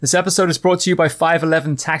This episode is brought to you by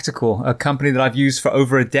 511 Tactical, a company that I've used for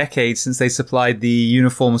over a decade since they supplied the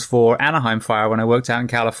uniforms for Anaheim Fire when I worked out in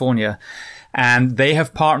California. And they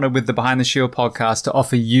have partnered with the Behind the Shield podcast to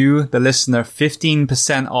offer you, the listener,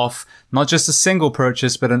 15% off, not just a single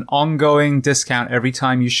purchase, but an ongoing discount every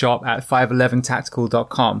time you shop at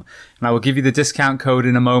 511tactical.com. And I will give you the discount code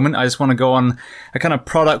in a moment. I just want to go on a kind of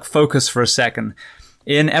product focus for a second.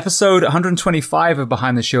 In episode 125 of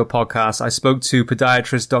Behind the Shield podcast, I spoke to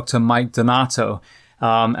podiatrist Dr. Mike Donato,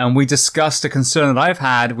 and we discussed a concern that I've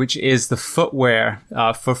had, which is the footwear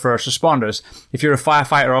for first responders. If you're a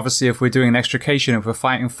firefighter, obviously, if we're doing an extrication, if we're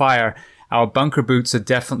fighting fire, our bunker boots are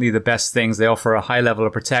definitely the best things. They offer a high level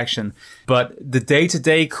of protection. But the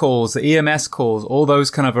day-to-day calls, the EMS calls, all those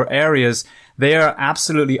kind of areas, they are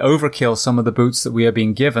absolutely overkill, some of the boots that we are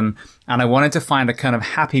being given. And I wanted to find a kind of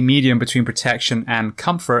happy medium between protection and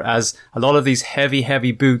comfort, as a lot of these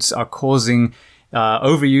heavy boots are causing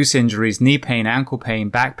overuse injuries, knee pain, ankle pain,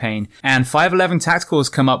 back pain. And 511 Tactical has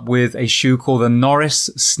come up with a shoe called the Norris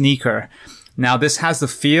Sneaker. Now, this has the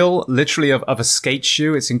feel literally of a skate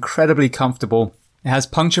shoe. It's incredibly comfortable. It has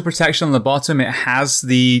puncture protection on the bottom. It has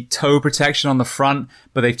the toe protection on the front,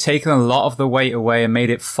 but they've taken a lot of the weight away and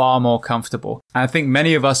made it far more comfortable. And I think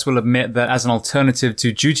many of us will admit that as an alternative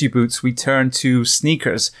to duty boots, we turn to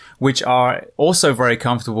sneakers, which are also very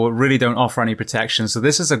comfortable, really don't offer any protection. So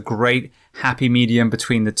this is a great happy medium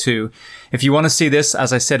between the two. If you want to see this,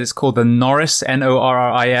 as I said, it's called the Norris,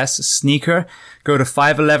 Norris sneaker. Go to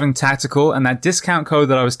 511 Tactical, and that discount code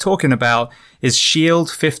that I was talking about is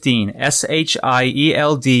SHIELD15,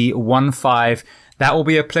 SHIELD15. That will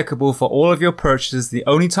be applicable for all of your purchases. The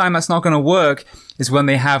only time that's not going to work is when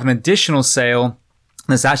they have an additional sale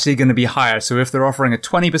that's actually going to be higher. So if they're offering a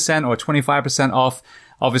 20% or 25% off,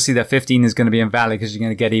 obviously that 15 is going to be invalid because you're going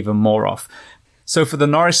to get even more off. So for the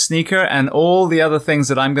Norris sneaker and all the other things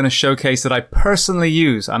that I'm going to showcase that I personally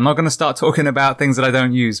use, I'm not going to start talking about things that I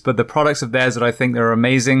don't use, but the products of theirs that I think are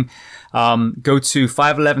amazing, go to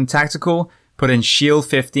 511 Tactical, put in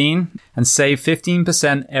SHIELD15 and save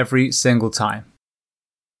 15% every single time.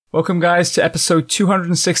 Welcome, guys, to episode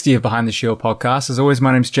 260 of Behind the Shield podcast. As always,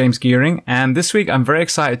 my name's James Gearing, and this week I'm very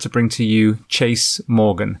excited to bring to you Chase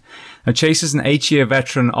Morgan. Now, Chase is an 8-year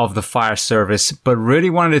veteran of the fire service, but really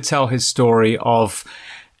wanted to tell his story of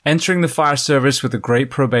entering the fire service with a great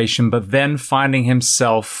probation, but then finding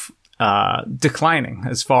himself declining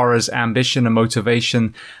as far as ambition and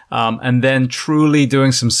motivation, and then truly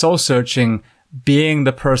doing some soul searching, being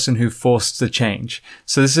the person who forced the change.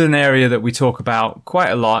 So this is an area that we talk about quite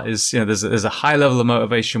a lot. Is, there's a high level of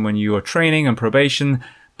motivation when you are training and probation,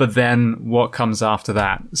 but then what comes after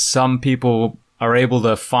that? Some people are able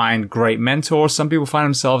to find great mentors. Some people find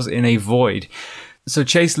themselves in a void. So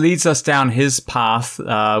Chase leads us down his path,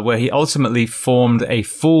 where he ultimately formed a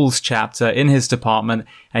Fools chapter in his department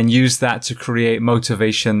and used that to create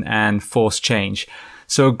motivation and force change.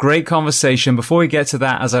 So a great conversation. Before we get to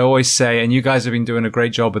that, as I always say, and you guys have been doing a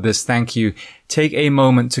great job with this, thank you. Take a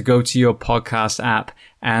moment to go to your podcast app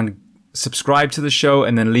and subscribe to the show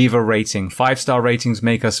and then leave a rating. 5-star ratings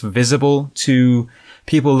make us visible to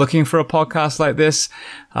people looking for a podcast like this.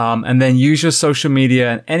 And then use your social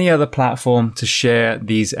media and any other platform to share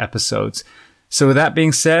these episodes. So with that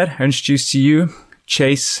being said, I introduce to you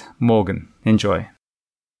Chase Morgan. Enjoy.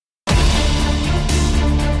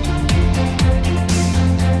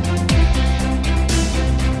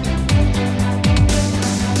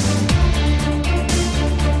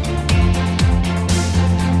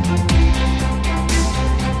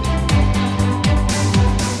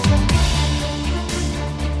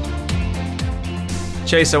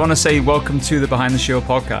 Chase, I want to say welcome to the Behind the Shield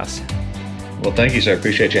podcast. Well, thank you, sir.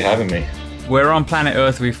 Appreciate you having me. Where on planet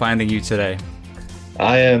Earth are we finding you today?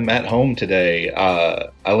 I am at home today.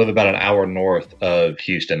 I live about an hour north of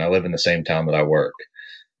Houston. I live in the same town that I work.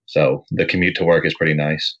 So the commute to work is pretty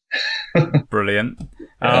nice. Brilliant.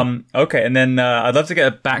 Yeah. Okay. And then I'd love to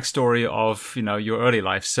get a backstory of, your early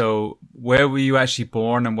life. So where were you actually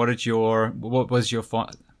born and what was your,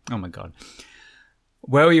 oh my God.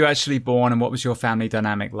 Where were you actually born and what was your family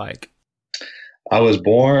dynamic like? I was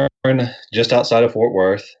born just outside of Fort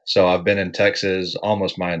Worth. So I've been in Texas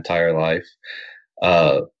almost my entire life.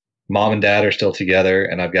 Mom and dad are still together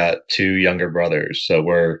and I've got 2 younger brothers. So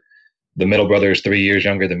the middle brother is 3 years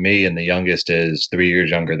younger than me and the youngest is 3 years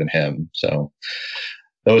younger than him. So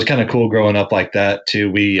that was kind of cool growing up like that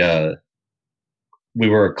too. We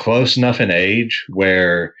were close enough in age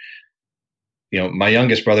where, my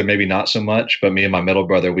youngest brother, maybe not so much, but me and my middle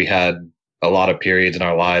brother, we had a lot of periods in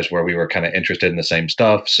our lives where we were kind of interested in the same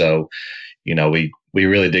stuff. So, we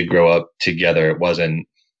really did grow up together. It wasn't,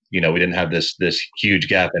 we didn't have this huge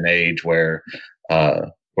gap in age where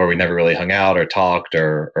we never really hung out or talked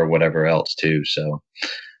or whatever else too. So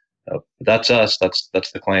that's us. That's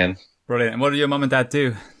the clan. Brilliant. And what do your mom and dad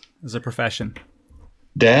do as a profession?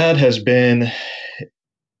 Dad has been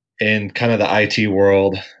in kind of the IT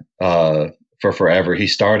world for forever. He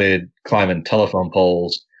started climbing telephone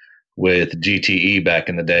poles with GTE back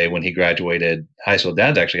in the day when he graduated high school.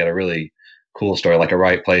 Dad's actually got a really cool story, like a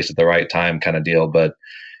right place at the right time kind of deal. But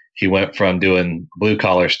he went from doing blue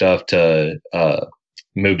collar stuff to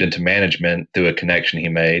moved into management through a connection he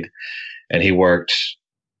made, and he worked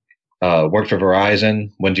for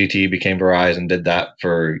Verizon when GTE became Verizon. Did that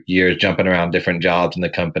for years, jumping around different jobs in the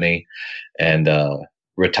company, and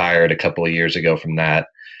retired a couple of years ago from that.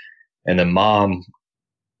 And then mom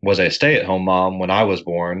was a stay-at-home mom when I was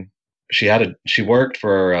born. She worked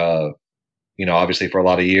for obviously for a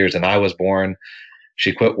lot of years, and I was born.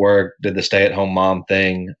 She quit work, did the stay-at-home mom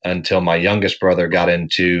thing until my youngest brother got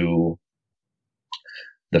into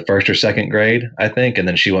the first or second grade, I think, and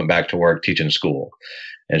then she went back to work teaching school,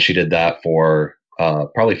 and she did that for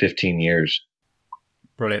probably 15 years.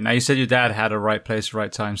 Brilliant. Now, you said your dad had a right place,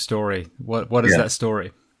 right time story. What is that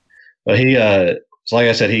story? Well, so like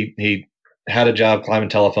I said, he had a job climbing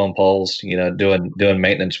telephone poles, doing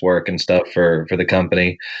maintenance work and stuff for the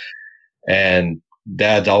company. And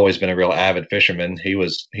Dad's always been a real avid fisherman. He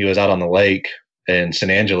was out on the lake in San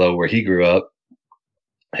Angelo where he grew up,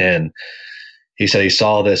 and he said he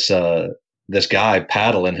saw this guy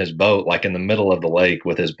paddle in his boat, like in the middle of the lake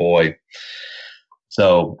with his boy.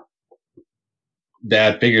 So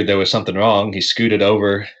Dad figured there was something wrong. He scooted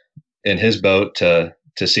over in his boat to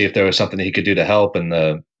see if there was something he could do to help.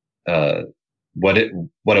 And what it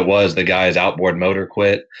was, the guy's outboard motor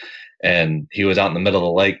quit, and he was out in the middle of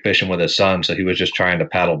the lake fishing with his son. So he was just trying to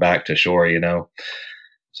paddle back to shore,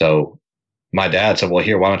 So my dad said, well,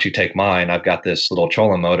 here, why don't you take mine? I've got this little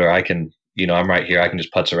trolling motor. I can, I'm right here. I can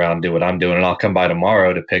just putz around and do what I'm doing, and I'll come by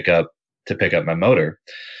tomorrow to pick up my motor.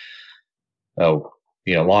 Oh,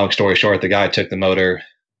 long story short, the guy took the motor.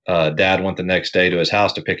 Dad went the next day to his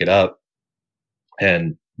house to pick it up,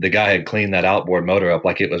 and the guy had cleaned that outboard motor up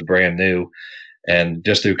like it was brand new. And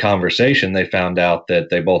just through conversation, they found out that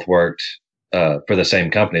they both worked for the same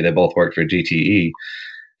company. They both worked for GTE.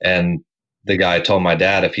 And the guy told my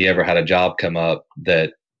dad if he ever had a job come up,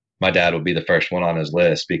 that my dad would be the first one on his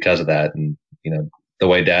list because of that. And, the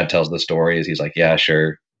way Dad tells the story is he's like, yeah,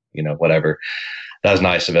 sure, whatever. That was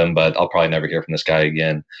nice of him, but I'll probably never hear from this guy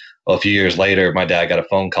again. Well, a few years later, my dad got a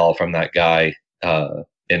phone call from that guy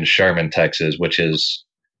in Sherman, Texas, which is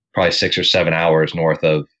probably 6 or 7 hours north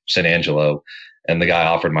of San Angelo. And the guy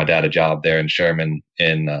offered my dad a job there in Sherman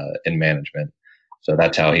in management. So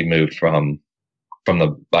that's how he moved from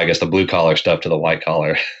the blue collar stuff to the white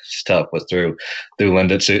collar stuff, was through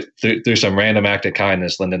through some random act of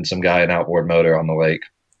kindness, lending some guy an outboard motor on the lake.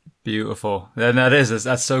 Beautiful. And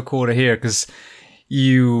that's so cool to hear, because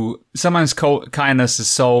sometimes kindness is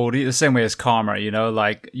sold the same way as karma,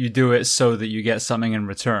 like you do it so that you get something in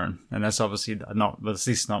return. And that's obviously not, at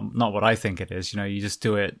least not what I think it is. You just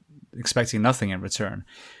do it expecting nothing in return.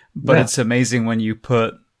 But It's amazing when you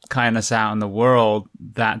put kindness out in the world,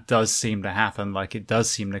 that does seem to happen. Like, it does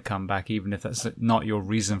seem to come back, even if that's not your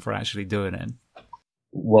reason for actually doing it.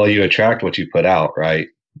 Well, you attract what you put out, right?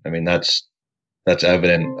 I mean, that's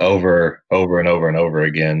evident over and over and over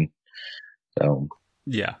again. So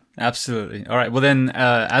yeah, absolutely. All right. Well, then,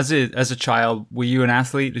 as a child, were you an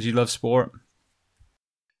athlete? Did you love sport?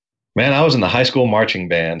 Man, I was in the high school marching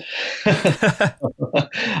band.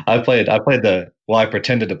 I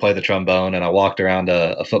pretended to play the trombone, and I walked around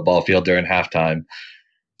a football field during halftime.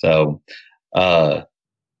 So, I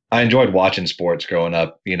enjoyed watching sports growing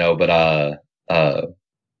up, but I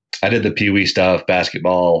did the Pee Wee stuff,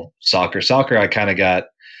 basketball, soccer. Soccer, I kind of got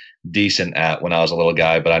decent at when I was a little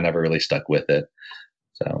guy, but I never really stuck with it.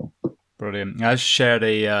 So brilliant. I shared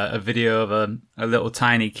a video of a little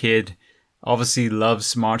tiny kid. Obviously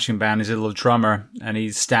loves marching band. He's a little drummer, and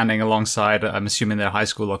he's standing alongside, I'm assuming they're high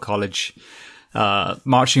school or college,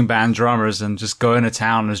 marching band drummers, and just going to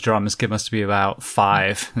town on his drum. This kid must be about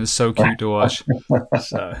 5. It's so cute to watch.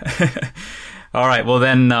 So, all right. Well,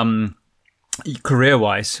 then,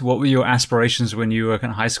 career-wise, what were your aspirations when you were at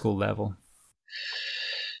high school level?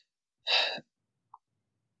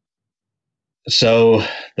 So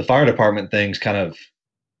the fire department thing's kind of,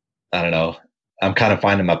 I don't know, I'm kind of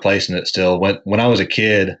finding my place in it still. When I was a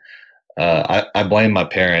kid, I blame my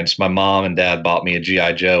parents. My mom and dad bought me a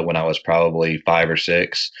G.I. Joe when I was probably 5 or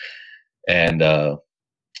 6. And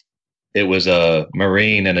it was a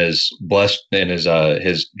Marine in his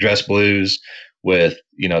dress blues with,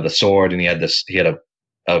 the sword, and he had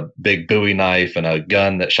a big Bowie knife and a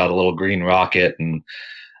gun that shot a little green rocket, and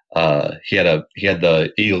he had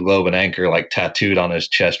the Eagle Globe and Anchor like tattooed on his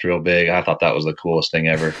chest real big. I thought that was the coolest thing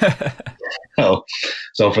ever.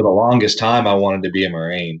 So for the longest time, I wanted to be a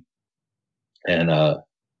Marine, and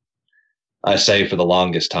I say for the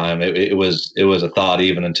longest time, it was a thought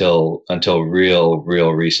even until real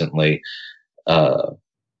recently, and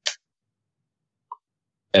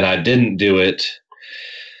I didn't do it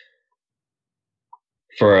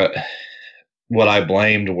for what I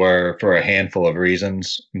blamed were for a handful of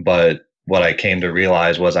reasons, but what I came to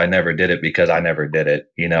realize was I never did it because I never did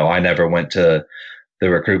it. You know, I never went to the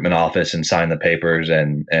recruitment office and signed the papers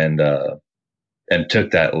and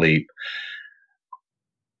took that leap.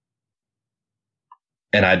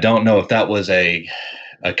 And I don't know if that was a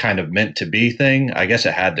kind of meant to be thing. I guess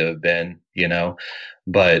it had to have been, you know,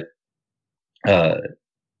 but,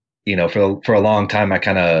 you know, for a long time, I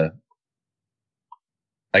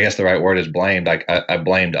guess the right word is blamed. I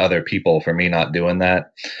blamed other people for me not doing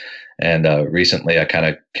that. And recently I kind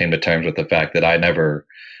of came to terms with the fact that I never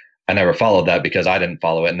followed that because I didn't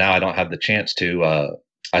follow it. Now I don't have the chance to.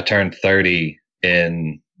 I turned 30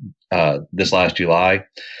 in this last July,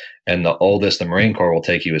 and the oldest the Marine Corps will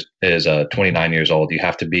take you is 29 years old. You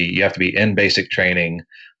have to be in basic training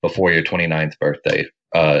before your 29th birthday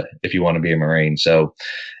if you want to be a Marine. So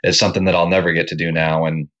it's something that I'll never get to do now,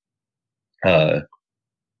 and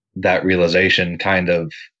that realization kind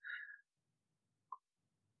of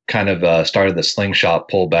started the slingshot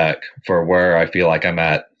pullback for where I feel like I'm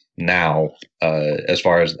at now, as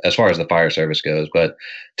far as the fire service goes. But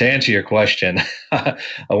to answer your question, I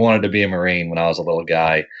wanted to be a Marine when I was a little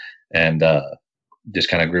guy, and just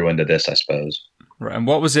kind of grew into this, I suppose. Right. And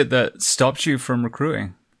what was it that stopped you from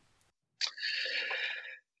recruiting?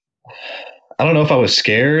 I don't know if I was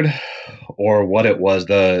scared or what it was.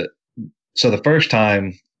 So the first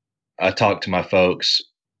time I talked to my folks,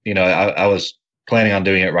 you know, I was planning on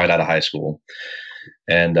doing it right out of high school,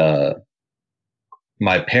 and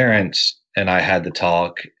my parents and I had to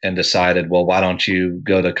talk and decided, well, why don't you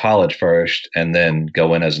go to college first and then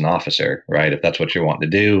go in as an officer, right? If that's what you're wanting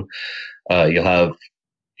to do, you'll have,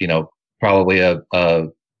 you know, probably a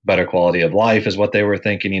better quality of life is what they were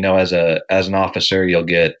thinking. You know, as an officer, you'll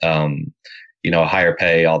get, you know, higher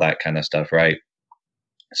pay, all that kind of stuff, right?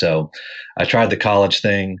 So I tried the college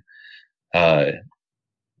thing.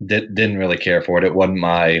 Didn't really care for it. It wasn't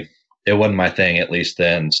my thing, at least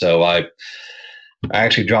then. So I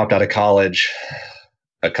actually dropped out of college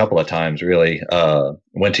a couple of times, really.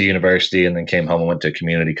 Went to university and then came home and went to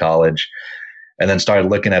community college, and then started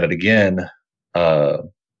looking at it again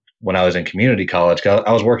when I was in community college.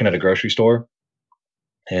 I was working at a grocery store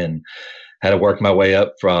and had to work my way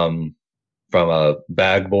up from a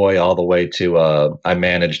bag boy all the way to I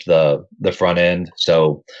managed the front end.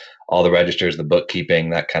 So all the registers, the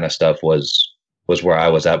bookkeeping, that kind of stuff was where I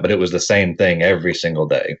was at, but it was the same thing every single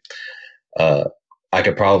day. I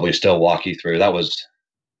could probably still walk you through. I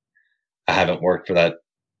haven't worked for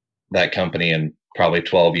that company in probably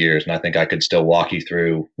 12 years, and I think I could still walk you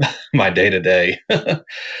through my day to day.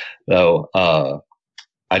 So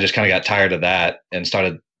I just kind of got tired of that and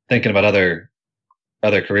started thinking about other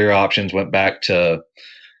career options. Went back to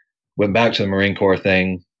the Marine Corps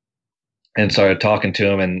thing and started talking to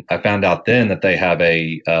them, and I found out then that they have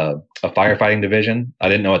a firefighting division. I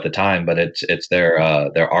didn't know at the time, but it's their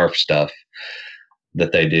ARF stuff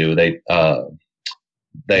that they do. They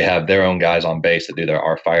have their own guys on base that do their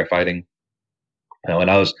ARF firefighting. You know, and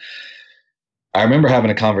I remember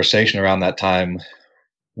having a conversation around that time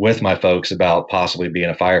with my folks about possibly being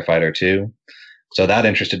a firefighter too. So that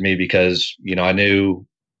interested me because, you know, I knew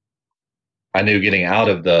getting out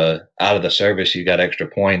of the service, you got extra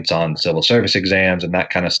points on civil service exams and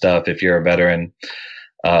that kind of stuff if you're a veteran.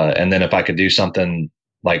 And then if I could do something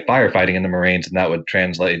like firefighting in the Marines, and that would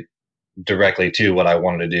translate directly to what I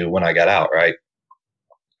wanted to do when I got out, right?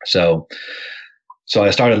 So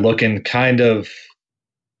I started looking kind of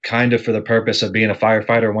for the purpose of being a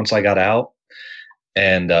firefighter once I got out.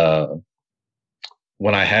 And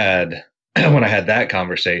when I had that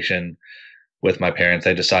conversation with my parents,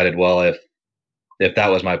 they decided, well, if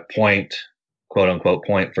that was my point, quote unquote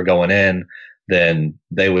point for going in, then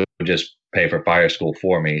they would just pay for fire school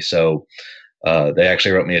for me. So they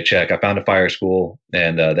actually wrote me a check. I found a fire school,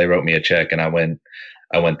 and they wrote me a check, and I went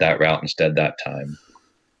that route instead that time.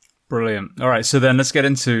 Brilliant. All right, so then let's get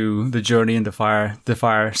into the journey into the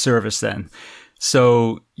fire service then.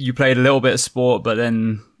 So you played a little bit of sport, but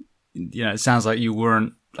then, you know, it sounds like you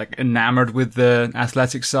weren't like enamored with the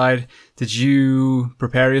athletic side. Did you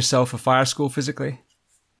prepare yourself for fire school physically?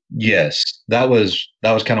 Yes, that was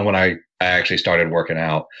kind of when I I actually started working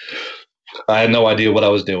out. I had no idea what I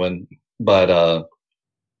was doing, but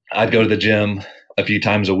I'd go to the gym a few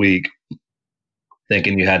times a week,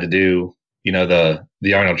 thinking you had to do,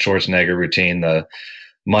 the Arnold Schwarzenegger routine. The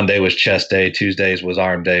Monday was chest day, Tuesdays was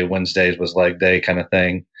arm day, Wednesdays was leg day, kind of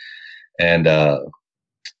thing. And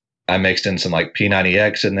I mixed in some like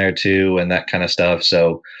P90X in there too, and that kind of stuff.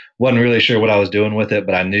 So wasn't really sure what I was doing with it,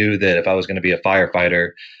 but I knew that if I was going to be a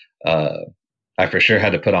firefighter, I for sure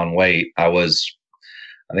had to put on weight. I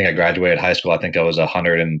think I graduated high school. I think I was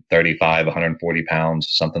 135, 140 pounds,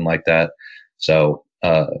 something like that. So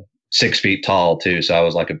 6 feet tall too. So I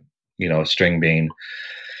was like a string bean.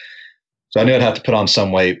 So I knew I'd have to put on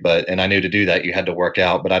some weight, and I knew to do that you had to work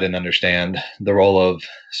out, but I didn't understand the role of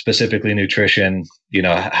specifically nutrition,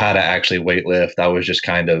 how to actually weight lift. I was just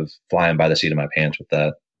kind of flying by the seat of my pants with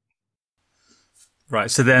that. Right.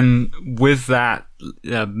 So then with that,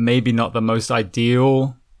 maybe not the most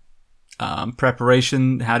ideal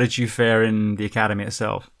preparation, how did you fare in the academy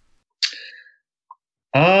itself?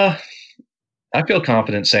 I feel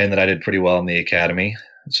confident saying that I did pretty well in the academy.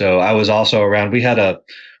 So I was also around, we had a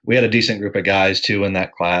decent group of guys too in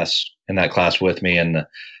that class with me. And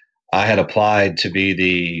I had applied to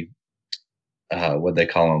be what'd they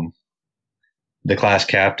call them? The class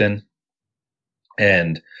captain.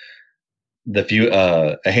 And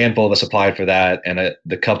a handful of us applied for that. And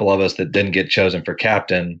the couple of us that didn't get chosen for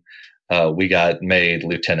captain, we got made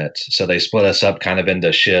lieutenants. So they split us up kind of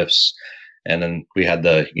into shifts. And then we had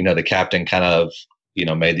the captain kind of,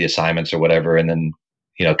 made the assignments or whatever. And then,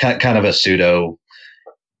 kind of a pseudo,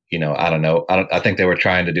 I don't know. I think they were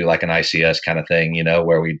trying to do like an ICS kind of thing,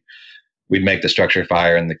 where we'd make the structure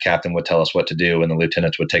fire and the captain would tell us what to do and the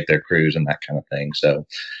lieutenants would take their crews and that kind of thing. So,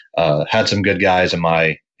 had some good guys in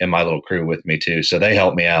my little crew with me too. So they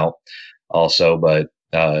helped me out also. But,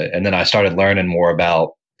 and then I started learning more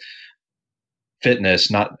about fitness,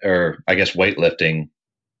 weightlifting,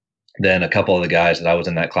 than a couple of the guys that I was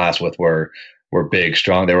in that class with were big,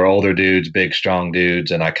 strong. They were older dudes, big, strong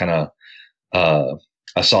dudes. And I kind of,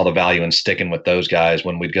 I saw the value in sticking with those guys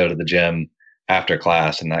when we'd go to the gym after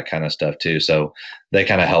class and that kind of stuff too. So they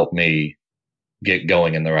kind of helped me get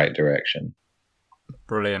going in the right direction.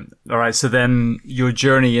 Brilliant. All right. So then your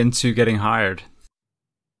journey into getting hired.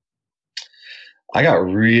 I got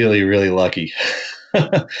really, really lucky.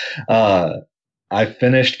 I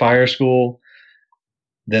finished fire school,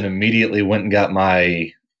 then immediately went and got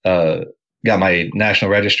my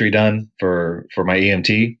national registry done for my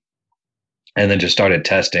EMT, and then just started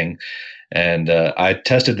testing. And I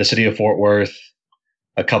tested the city of Fort Worth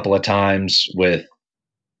a couple of times with,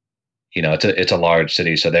 it's a large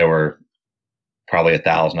city, so there were probably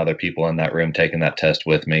 1,000 other people in that room taking that test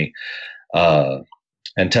with me,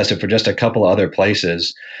 and tested for just a couple of other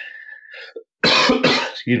places.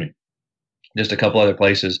 Excuse me, just a couple other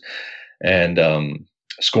places, and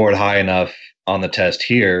scored high enough on the test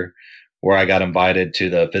here where I got invited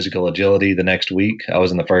to the physical agility the next week. I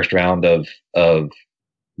was in the first round of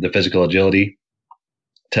the physical agility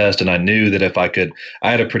test, and I knew that I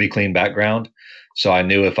had a pretty clean background, so I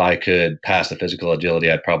knew if I could pass the physical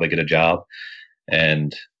agility, I'd probably get a job.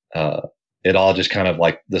 And it all just kind of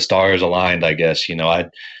like the stars aligned, I guess.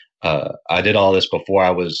 I did all this before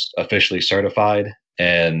I was officially certified,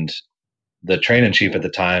 and the training chief at the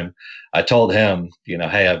time, I told him,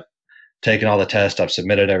 hey, I've taken all the tests, I've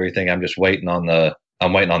submitted everything, I'm waiting on the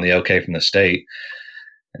okay from the state.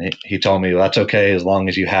 And he told me, well, that's okay as long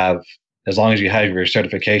as you have your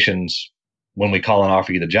certifications when we call and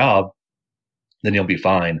offer you the job, then you'll be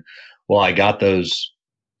fine. Well, I got those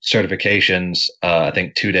certifications I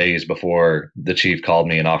think 2 days before the chief called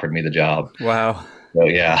me and offered me the job. Wow. So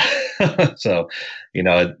yeah. So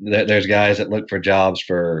there's guys that look for jobs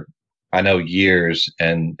for, I know, years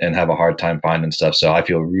and have a hard time finding stuff. So I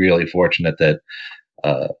feel really fortunate that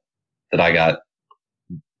I got,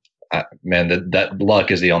 that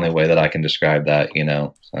luck is the only way that I can describe that,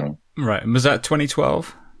 so. Right. And was that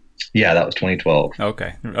 2012? Yeah, that was 2012.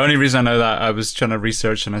 Okay. The only reason I know that, I was trying to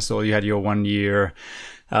research and I saw you had your 1 year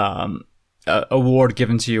award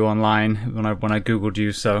given to you online when I Googled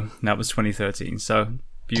you. So that was 2013. So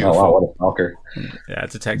beautiful. Oh, wow, what a stalker. Yeah,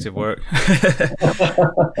 detective work.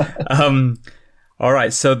 All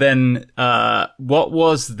right. So then, what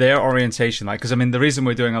was their orientation like? Because the reason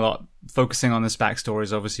we're doing a lot focusing on this backstory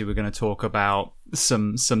is obviously we're going to talk about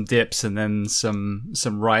some dips and then some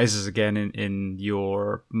rises again in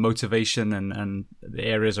your motivation and the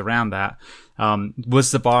areas around that.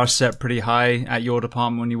 Was the bar set pretty high at your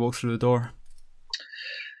department when you walked through the door?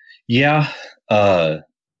 Yeah. Man,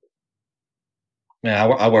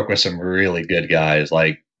 I work with some really good guys.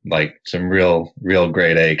 Like like some real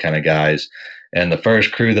grade A kind of guys. And the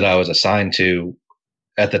first crew that I was assigned to,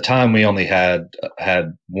 at the time, we only had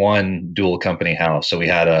one dual company house. So we've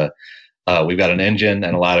got an engine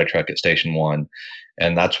and a ladder truck at Station One,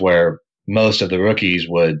 and that's where most of the rookies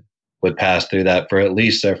would pass through that for at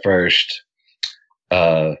least their first,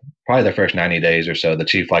 probably their first 90 days or so. The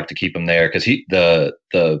chief liked to keep them there because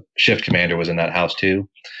the shift commander was in that house too,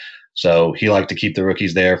 so he liked to keep the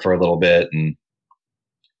rookies there for a little bit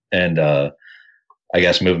and I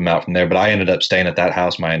guess move them out from there. But I ended up staying at that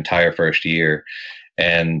house my entire first year,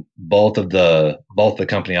 and both the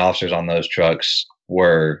company officers on those trucks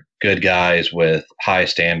were good guys with high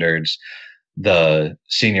standards. The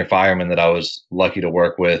senior firemen that I was lucky to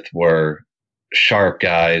work with were sharp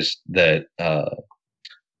guys that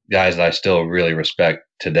I still really respect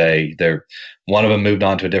today. One of them moved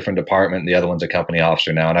on to a different department, and the other one's a company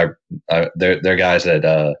officer now, and they're guys that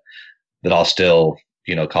I'll still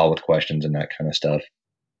call with questions and that kind of stuff.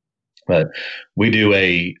 But we do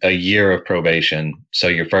a year of probation. So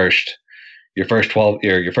your first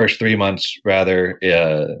 3 months rather,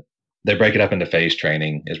 they break it up into phase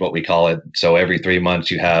training is what we call it. So every 3 months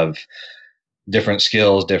you have different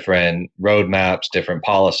skills, different roadmaps, different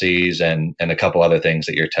policies, and a couple other things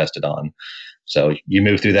that you're tested on. So you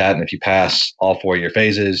move through that, and if you pass all 4 of your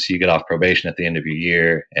phases, you get off probation at the end of your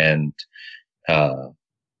year, and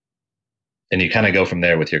you kind of go from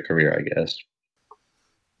there with your career, I guess.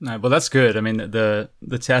 No, well, that's good. I mean, the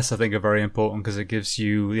tests I think are very important because it gives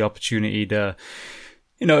you the opportunity to,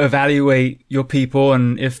 evaluate your people,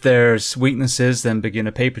 and if there's weaknesses, then begin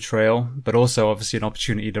a paper trail. But also, obviously, an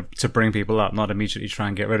opportunity to bring people up, not immediately try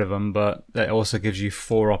and get rid of them. But that also gives you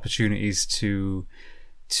 4 opportunities to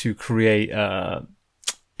create a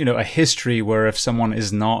history where if someone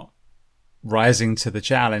is not rising to the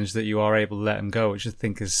challenge, that you are able to let them go, which I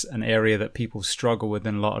think is an area that people struggle with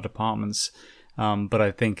in a lot of departments. But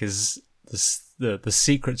I think is the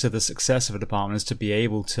secret to the success of a department is to be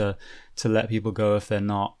able to let people go if they're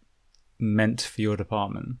not meant for your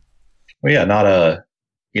department. Well, yeah,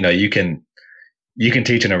 you can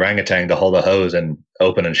teach an orangutan to hold a hose and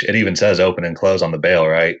open, and it even says open and close on the bail,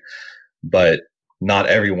 right? But not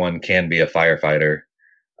everyone can be a firefighter.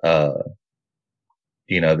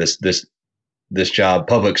 This job,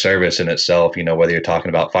 public service in itself, whether you're talking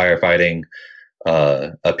about firefighting,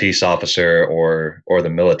 a peace officer or the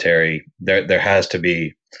military, there has to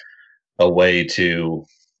be a way to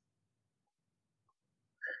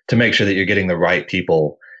make sure that you're getting the right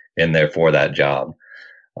people in there for that job.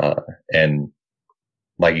 And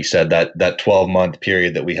like you said, that 12-month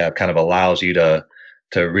period that we have kind of allows you to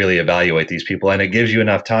really evaluate these people. And it gives you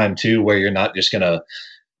enough time too, where you're not just going to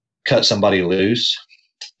cut somebody loose.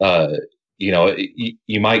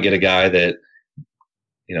 You might get a guy that,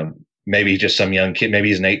 maybe just some young kid, maybe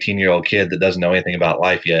he's an 18-year-old kid that doesn't know anything about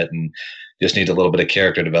life yet and just needs a little bit of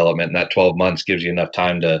character development. And that 12 months gives you enough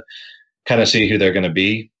time to kind of see who they're going to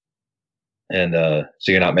be. And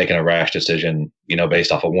so you're not making a rash decision,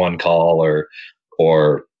 based off of one call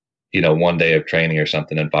or one day of training or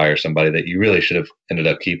something, and fire somebody that you really should have ended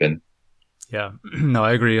up keeping. Yeah, no,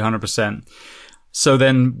 I agree 100%. So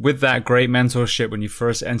then with that great mentorship, when you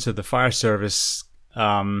first entered the fire service,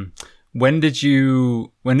 when did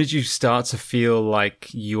you start to feel like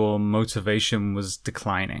your motivation was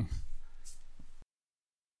declining?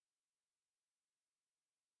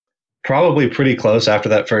 Probably pretty close after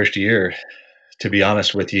that first year, to be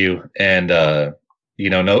honest with you. And,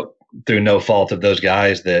 through no fault of those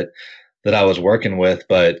guys that I was working with,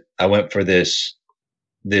 but I went for this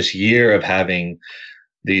year of having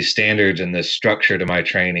these standards and this structure to my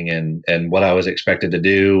training and what I was expected to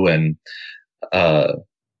do, and,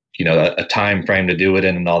 a time frame to do it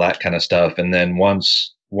in and all that kind of stuff. And then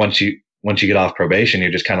once you get off probation,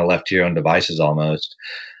 you're just kind of left to your own devices almost.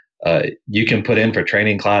 You can put in for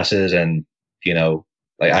training classes, and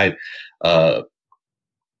I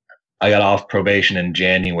got off probation in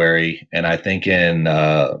January, and I think in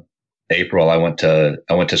April I went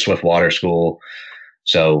to Swift Water School.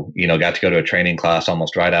 So, got to go to a training class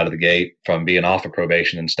almost right out of the gate from being off of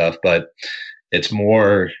probation and stuff. But it's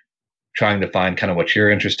more trying to find kind of what you're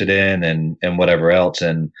interested in and whatever else.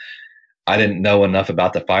 And I didn't know enough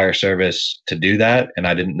about the fire service to do that. And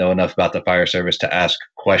I didn't know enough about the fire service to ask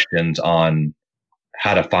questions on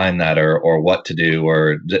how to find that or what to do,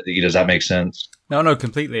 or does that make sense? No,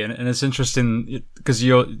 completely. And it's interesting because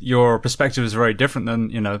your perspective is very different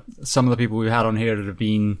than, some of the people we've had on here that have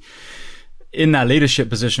been in that leadership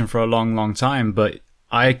position for a long, long time. But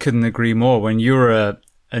I couldn't agree more. When you're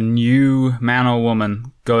a new man or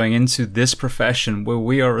woman going into this profession where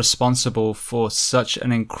we are responsible for such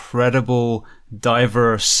an incredible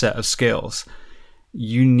diverse set of skills,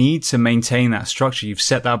 you need to maintain that structure. You've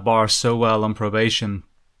set that bar so well on probation.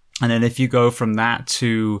 And then if you go from that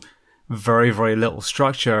to very, very little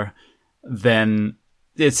structure, then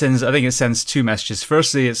I think it sends two messages.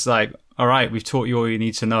 Firstly, it's like, all right, we've taught you all you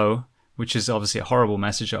need to know, which is obviously a horrible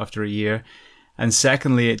message after a year. And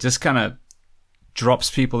secondly, it just kind of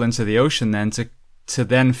drops people into the ocean then to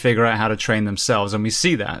then figure out how to train themselves. And we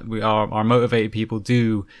see that our motivated people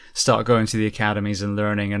do start going to the academies and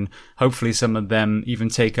learning, and hopefully some of them even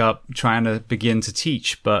take up trying to begin to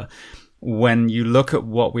teach. But when you look at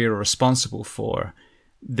what we are responsible for,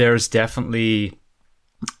 there's definitely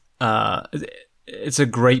it's a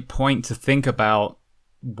great point to think about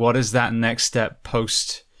what is that next step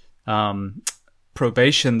post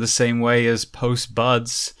probation, the same way as post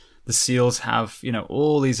buds. The SEALs have,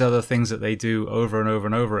 all these other things that they do over and over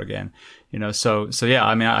and over again, so yeah,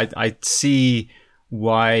 I mean, I see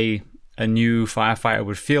why a new firefighter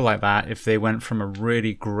would feel like that if they went from a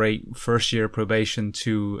really great first year probation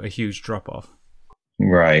to a huge drop off.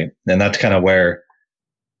 Right. And that's kind of where,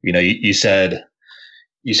 you said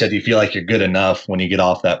you feel like you're good enough when you get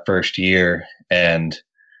off that first year, and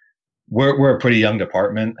we're a pretty young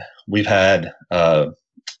department. We've had,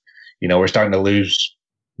 we're starting to lose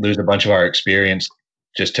a bunch of our experience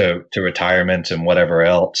just to retirement and whatever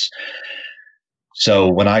else. So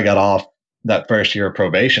when I got off that first year of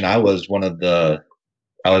probation, I was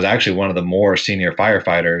actually one of the more senior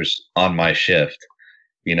firefighters on my shift,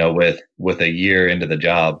 with a year into the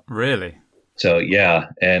job. Really? So yeah.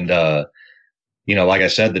 And, like I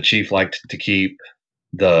said, the chief liked to keep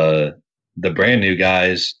the brand new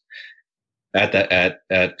guys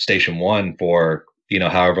at Station 1 for,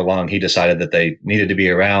 however long he decided that they needed to be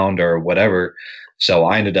around or whatever. So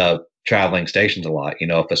I ended up traveling stations a lot.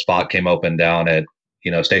 If a spot came open down at,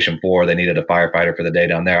 Station 4, they needed a firefighter for the day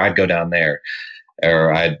down there, I'd go down there,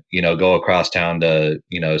 or I'd, go across town to,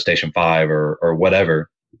 Station 5 or whatever.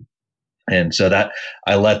 And so that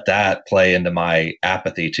I let that play into my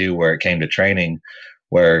apathy too, where it came to training,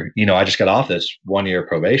 where, I just got off this 1 year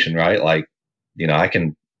probation, right? Like, I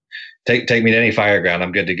can take me to any fire ground.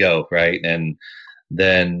 I'm good to go. Right. And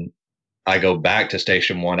then I go back to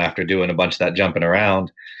Station 1 after doing a bunch of that jumping around,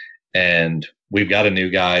 and we've got a new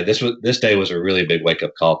guy. This day was a really big wake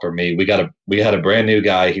up call for me. We had a brand new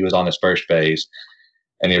guy. He was on his first phase,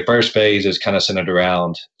 and your first phase is kind of centered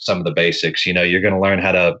around some of the basics. You're going to learn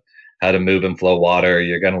how to move and flow water.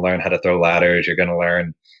 You're going to learn how to throw ladders. You're going to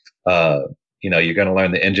learn, you're going to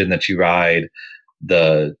learn the engine that you ride,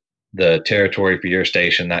 the territory for your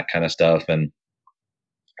station, that kind of stuff. And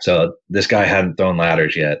so this guy hadn't thrown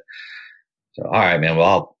ladders yet. So, all right, man,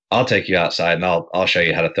 well, I'll take you outside and I'll show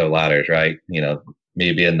you how to throw ladders, right?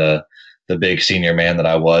 Me being the big senior man that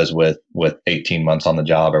I was with 18 months on the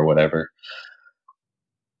job or whatever.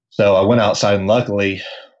 So I went outside, and luckily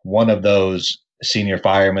one of those senior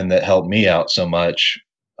firemen that helped me out so much,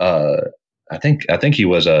 I think he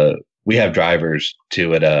was we have drivers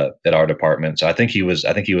too at our department. So I think he was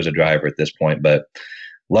a driver at this point, but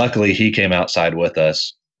luckily he came outside with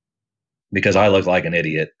us, because I looked like an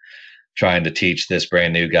idiot trying to teach this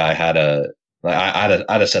brand new guy how to. I'd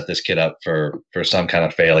have set this kid up for some kind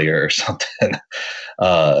of failure or something.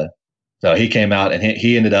 So he came out, and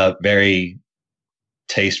he ended up very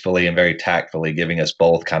tastefully and very tactfully giving us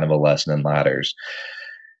both kind of a lesson in ladders.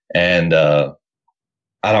 And I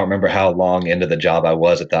don't remember how long into the job I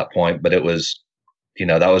was at that point, but it was,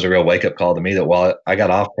 that was a real wake up call to me that, well, I got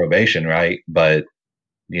off probation, right? But,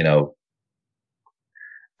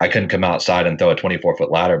 I couldn't come outside and throw a 24-foot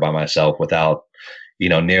ladder by myself without,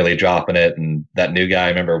 nearly dropping it. And that new guy, I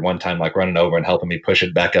remember one time like running over and helping me push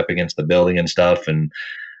it back up against the building and stuff. And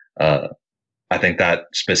I think that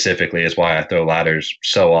specifically is why I throw ladders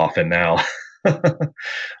so often now.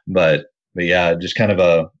 but yeah, just kind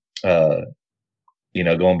of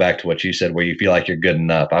going back to what you said, where you feel like you're good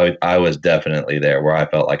enough. I was definitely there where I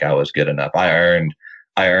felt like I was good enough. I earned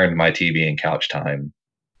my TV and couch time.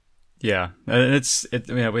 Yeah,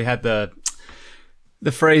 we had the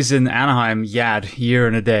phrase in Anaheim, YAD, year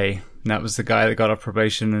and a day. And that was the guy that got off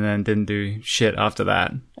probation and then didn't do shit after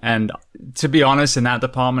that. And to be honest, in that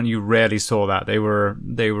department, you rarely saw that. They were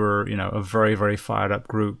a very, very fired up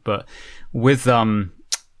group. But with the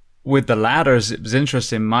ladders, it was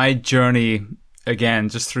interesting. My journey, again,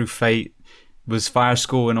 just through fate, was fire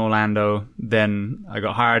school in Orlando. Then I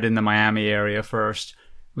got hired in the Miami area first.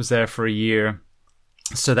 Was there for a year.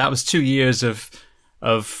 So that was 2 years of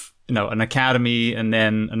an academy, and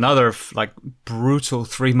then another like brutal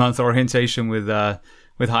 3-month orientation with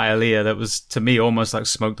Hialeah. That was, to me, almost like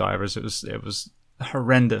smoke divers. It was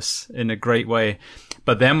horrendous in a great way.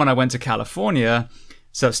 But then when I went to California,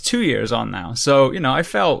 so it's 2 years on now. So,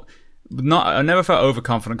 I never felt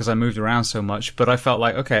overconfident because I moved around so much, but I felt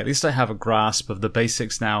like, okay, at least I have a grasp of the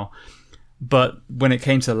basics now. But when it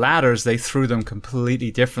came to ladders, they threw them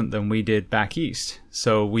completely different than we did back east.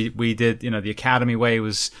 So we did, the academy way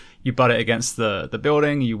was you butt it against the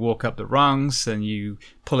building, you walk up the rungs and you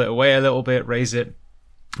pull it away a little bit, raise it,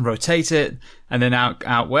 rotate it. And then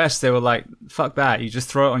out west, they were like, fuck that. You just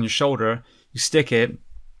throw it on your shoulder, you stick it,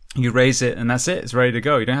 you raise it, and that's it. It's ready to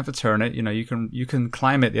go. You don't have to turn it. You can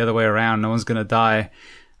climb it the other way around. No one's going to die.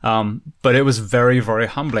 But it was very, very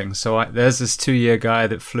humbling. So there's this 2-year guy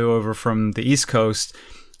that flew over from the East Coast,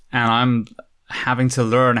 and I'm having to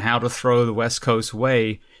learn how to throw the West Coast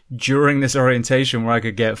way during this orientation where I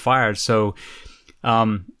could get fired. So,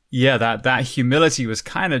 that humility was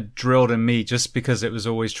kind of drilled in me just because it was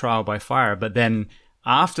always trial by fire. But then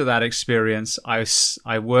after that experience,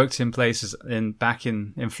 I worked in places back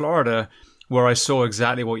in Florida where I saw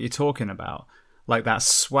exactly what you're talking about. Like that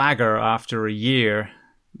swagger after a year,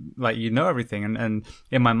 like everything. And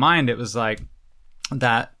in my mind, it was like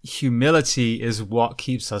that humility is what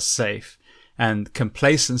keeps us safe and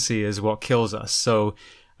complacency is what kills us. So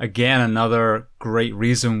again, another great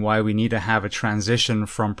reason why we need to have a transition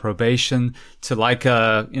from probation to like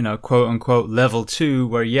a, quote unquote level 2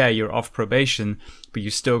 where, you're off probation, but you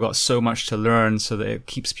still got so much to learn so that it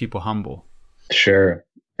keeps people humble. Sure.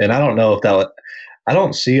 And I don't know if I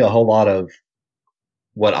don't see a whole lot of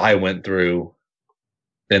what I went through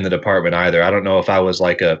in the department either. I don't know if I was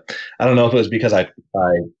I don't know if it was because I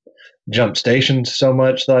jumped stations so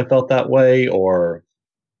much that I felt that way or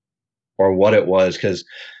what it was. Cause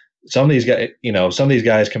some of these guys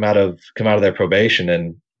come out of their probation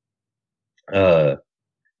and,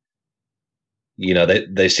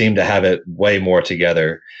 they seem to have it way more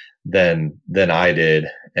together than I did.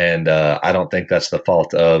 And, I don't think that's the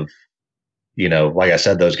fault of, like I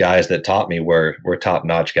said, those guys that taught me were top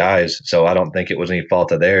notch guys. So I don't think it was any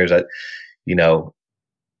fault of theirs. I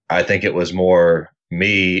think it was more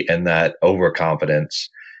me and that overconfidence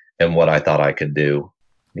in what I thought I could do,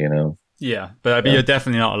 Yeah, but you're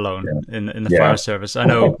definitely not alone in the fire service. I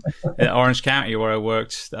know in Orange County where I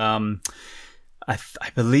worked, I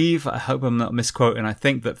believe, I hope I'm not misquoting, I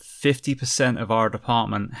think that 50% of our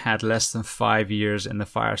department had less than 5 years in the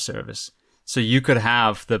fire service. So you could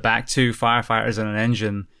have the back 2 firefighters and an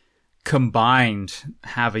engine combined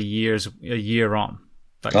have a year on.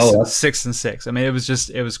 Like 6 and 6. I mean,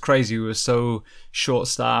 it was crazy. We were so short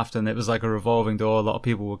staffed and it was like a revolving door. A lot of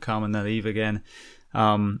people would come and then leave again.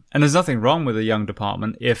 And there's nothing wrong with a young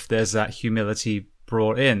department if there's that humility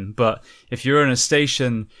brought in. But if you're in a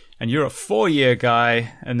station and you're a 4-year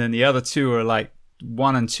guy and then the other 2 are like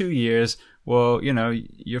 1 and 2 years, well,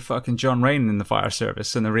 you're fucking John Rain in the fire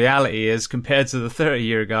service. And the reality is, compared to the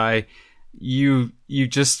 30-year guy, you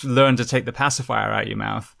just learn to take the pacifier out your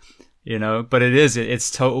mouth, but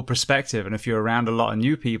it's total perspective. And if you're around a lot of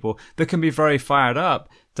new people that can be very fired up,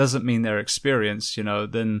 doesn't mean they're experienced,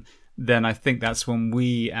 then I think that's when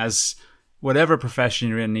we, as whatever profession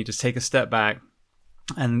you're in, need to take a step back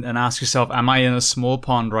and ask yourself, am I in a small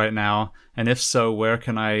pond right now? And if so, where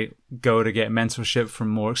can I go to get mentorship from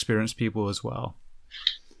more experienced people as well?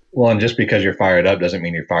 Well, and just because you're fired up doesn't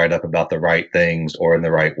mean you're fired up about the right things or in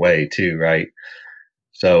the right way too, right?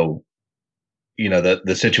 So,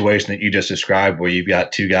 the situation that you just described where you've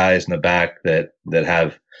got 2 guys in the back that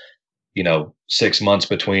have, 6 months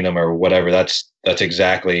between them or whatever, that's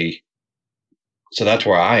exactly. So that's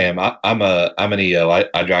where I am. I'm an EO.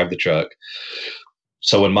 I drive the truck.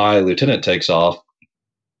 So when my lieutenant takes off,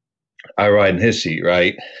 I ride in his seat,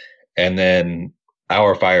 right? And then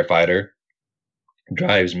our firefighter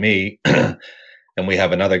drives me and we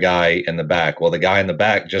have another guy in the back. Well, the guy in the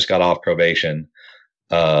back just got off probation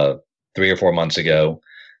 3 or 4 months ago.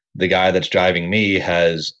 The guy that's driving me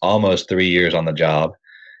has almost 3 years on the job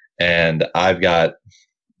and I've got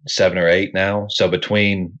 7 or 8 now. So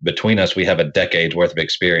between us, we have a decade's worth of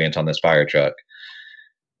experience on this fire truck.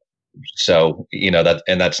 So,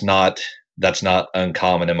 that's not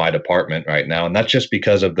uncommon in my department right now. And that's just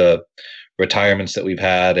because of the retirements that we've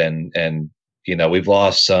had. And, we've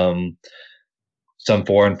lost some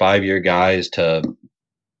 4 and 5 year guys to,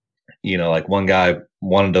 like one guy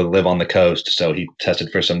wanted to live on the coast. So he tested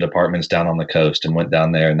for some departments down on the coast and went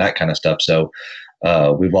down there and that kind of stuff. So,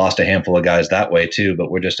 we've lost a handful of guys that way too, but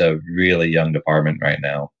we're just a really young department right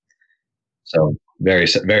now. So very,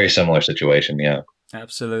 very similar situation. Yeah.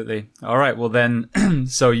 Absolutely. All right. Well then,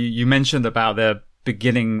 so you mentioned about the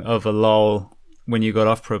beginning of a lull when you got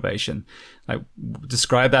off probation. Like,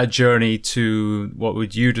 describe that journey to what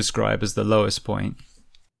would you describe as the lowest point?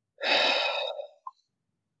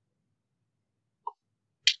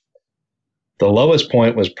 The lowest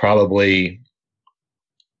point was probably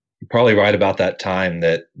right about that time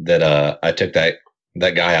that I took that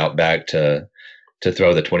guy out back to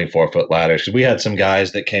throw the 24-foot ladder, because we had some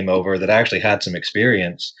guys that came over that actually had some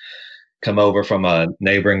experience come over from a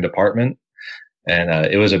neighboring department, and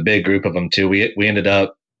it was a big group of them too. We ended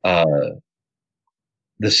up the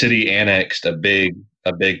city annexed a big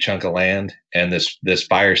chunk of land, and this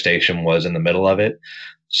fire station was in the middle of it.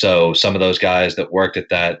 So some of those guys that worked at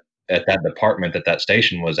that department that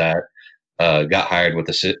station was at got hired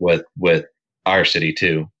with our city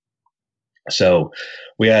too. So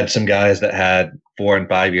we had some guys that had 4 and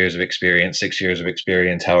 5 years of experience, 6 years of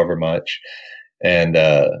experience, however much. And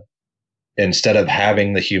instead of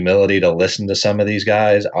having the humility to listen to some of these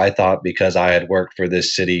guys, I thought because I had worked for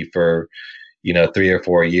this city for, 3 or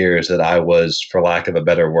 4 years, that I was, for lack of a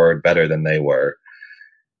better word, better than they were,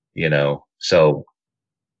 So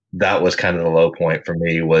that was kind of the low point for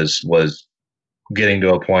me, was getting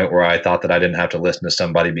to a point where I thought that I didn't have to listen to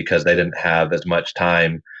somebody because they didn't have as much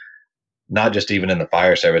time, not just even in the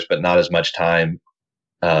fire service, but not as much time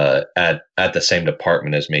at the same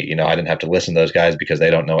department as me. I didn't have to listen to those guys because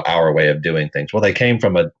they don't know our way of doing things. Well, they came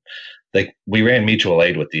from we ran mutual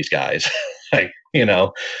aid with these guys,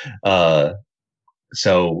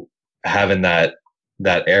 so having that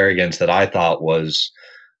arrogance that I thought was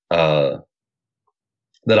well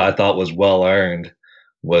earned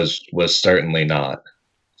was certainly not.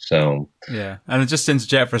 So yeah, and just to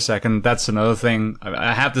interject for a second, that's another thing.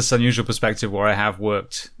 I have this unusual perspective where I have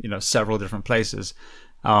worked, several different places,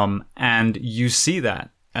 and you see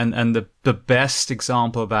that. And the best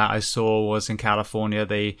example of that I saw was in California.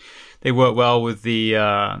 They worked well with the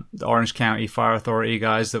Orange County Fire Authority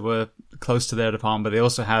guys that were close to their department, but they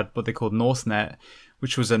also had what they called NorthNet,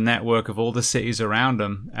 which was a network of all the cities around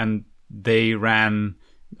them, and they ran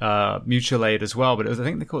mutual aid as well. But I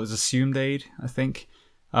think they called it assumed aid, I think.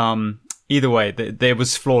 Either way, they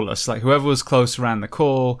was flawless. Like, whoever was close ran the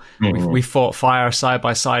call. Mm-hmm. We fought fire side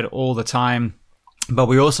by side all the time, but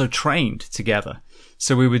we also trained together.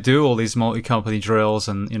 So we would do all these multi-company drills,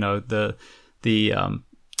 and the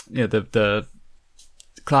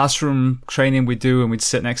classroom training we do, and we'd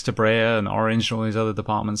sit next to Brea and Orange and all these other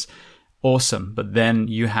departments. Awesome. But then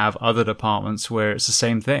you have other departments where it's the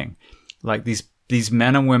same thing. Like, these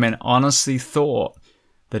men and women honestly thought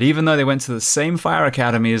that even though they went to the same fire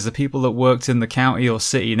academy as the people that worked in the county or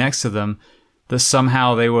city next to them, that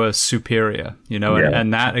somehow they were superior,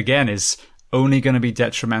 and that, again, is only going to be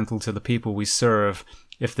detrimental to the people we serve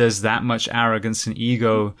if there's that much arrogance and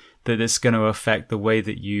ego that it's going to affect the way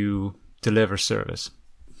that you deliver service.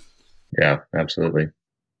 Yeah, absolutely.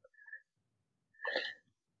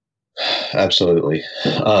 Absolutely.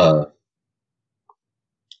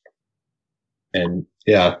 And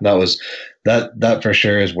yeah, that for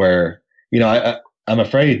sure is where, I'm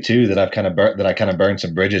afraid too that I kind of burned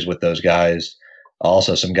some bridges with those guys.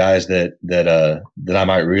 Also, some guys that I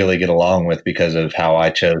might really get along with because of how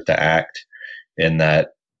I chose to act in that,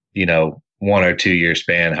 1 or 2 year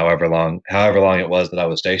span, however long it was that I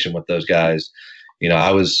was stationed with those guys.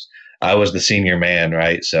 I was the senior man,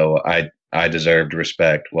 right? So I deserved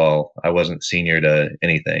respect. Well, I wasn't senior to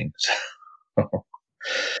anything.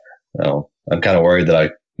 So I'm kind of worried that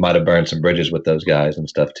I might have burned some bridges with those guys and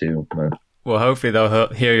stuff too. But. Well, hopefully they'll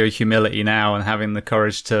hear your humility now and having the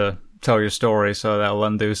courage to tell your story, so that'll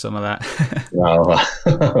undo some of that.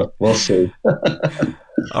 Well, we'll see.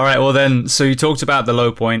 All right. Well, then, so you talked about the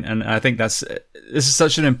low point, and I think this is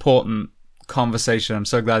such an important conversation. I'm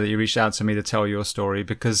so glad that you reached out to me to tell your story,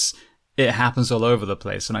 because it happens all over the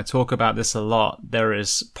place. And I talk about this a lot. There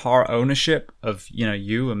is part ownership of,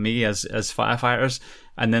 you and me as firefighters.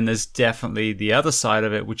 And then there's definitely the other side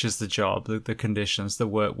of it, which is the job, the conditions, the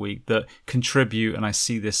work week that contribute. And I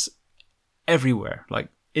see this everywhere, like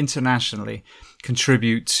internationally,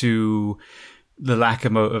 contribute to the lack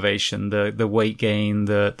of motivation, the weight gain,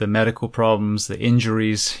 the medical problems, the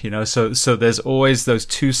injuries, so there's always those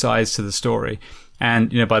two sides to the story.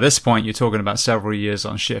 And, by this point, you're talking about several years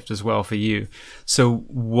on shift as well for you. So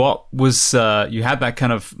what was, you had that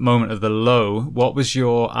kind of moment of the low. What was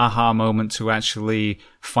your aha moment to actually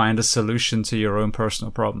find a solution to your own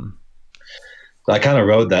personal problem? I kind of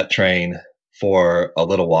rode that train for a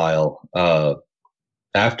little while.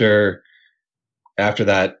 After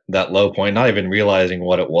that low point, not even realizing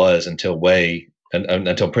what it was until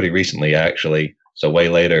pretty recently, actually. So way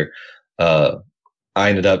later, I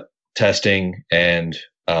ended up testing and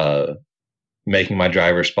making my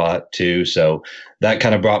driver spot too. So that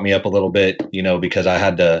kind of brought me up a little bit, because I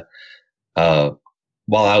had to,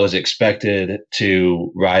 while I was expected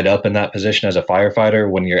to ride up in that position as a firefighter,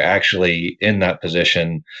 when you're actually in that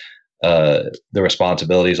position, the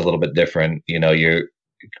responsibility is a little bit different.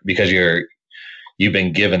 Because you've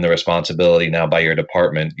been given the responsibility now by your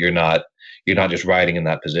department. You're not just riding in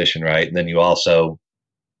that position, right? And then you also,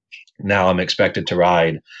 now I'm expected to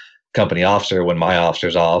ride company officer when my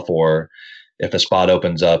officer's off, or if a spot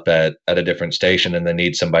opens up at a different station and they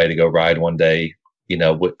need somebody to go ride one day,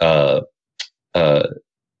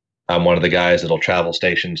 I'm one of the guys that'll travel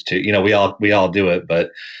stations too. We all do it,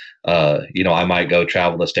 but I might go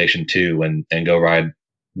travel to station 2 and go ride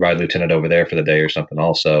lieutenant over there for the day or something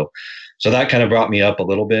also. So that kind of brought me up a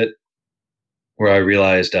little bit, where I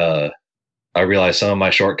realized some of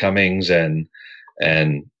my shortcomings and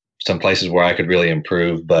some places where I could really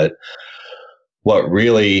improve. But what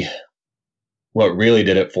really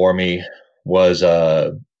did it for me was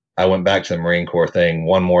I went back to the Marine Corps thing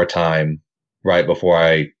one more time right before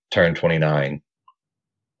I turned 29.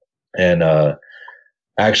 And I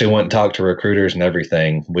actually went and talked to recruiters and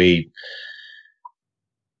everything. We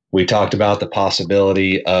talked about the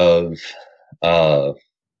possibility of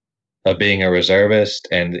being a reservist,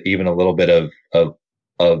 and even a little bit of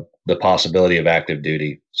the possibility of active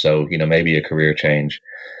duty. So, maybe a career change.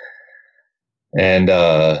 And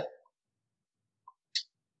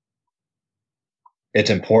it's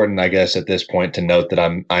important, I guess, at this point to note that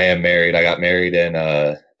I am married. I got married in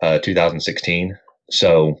 2016.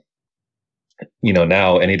 So,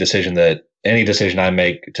 now any decision I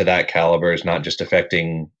make to that caliber is not just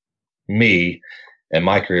affecting me and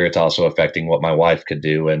my career, it's also affecting what my wife could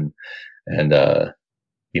do. And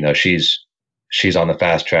she's on the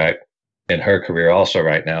fast track in her career also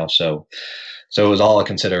right now. So it was all a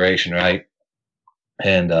consideration, right?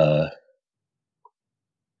 And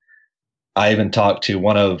I even talked to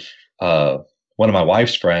one of my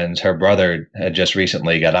wife's friends. Her brother had just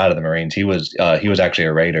recently got out of the Marines. He was actually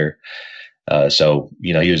a Raider. So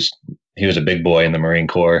he was a big boy in the Marine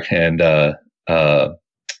Corps. And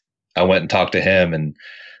I went and talked to him and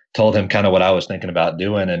told him kind of what I was thinking about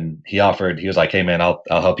doing. And he was like, "Hey man, I'll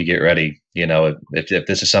help you get ready. If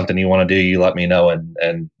this is something you want to do, you let me know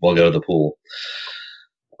and we'll go to the pool."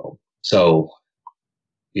 So,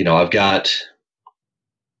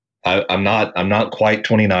 I'm not quite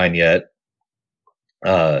 29 yet.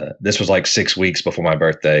 This was like 6 weeks before my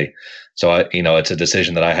birthday. So it's a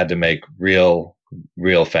decision that I had to make real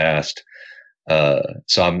fast.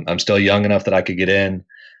 So I'm still young enough that I could get in.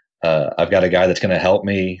 I've got a guy that's going to help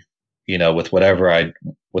me, with whatever I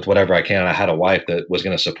can. And I had a wife that was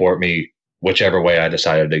going to support me whichever way I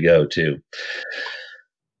decided to go too.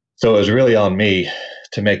 So it was really on me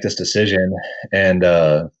to make this decision. And,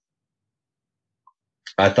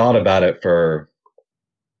 I thought about it for,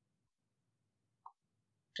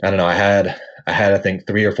 I don't know, I had, I think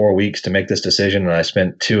 3 or 4 weeks to make this decision. And I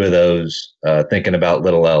spent 2 of those, thinking about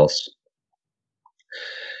little else.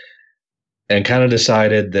 And kind of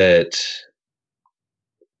decided that,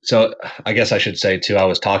 so I guess I should say too, I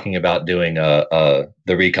was talking about doing the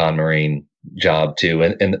recon Marine job too,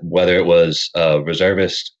 and whether it was a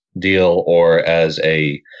reservist deal or as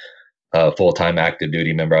a full-time active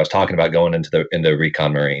duty member, I was talking about going into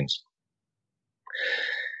recon Marines.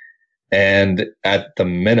 And at the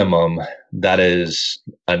minimum, that is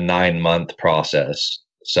a 9-month process.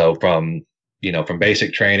 So from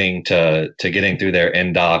basic training to getting through their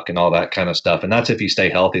NDOC and all that kind of stuff. And that's if you stay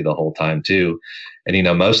healthy the whole time too.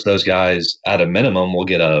 And, most of those guys at a minimum will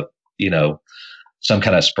get some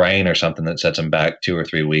kind of sprain or something that sets them back 2 or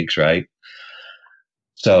 3 weeks. Right.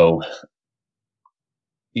 So,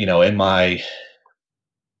 in my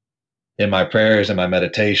prayers and my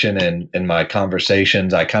meditation and in my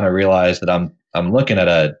conversations, I kind of realized that I'm looking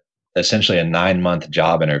at essentially a 9-month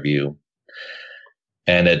job interview.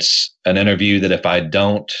 And it's an interview that if I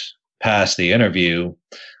don't pass the interview,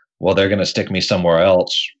 well, they're going to stick me somewhere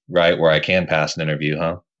else, right, where I can pass an interview,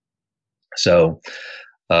 huh? So,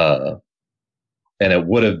 and it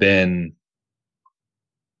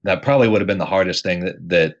that probably would have been the hardest thing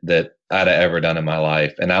that I'd have ever done in my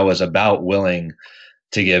life. And I was about willing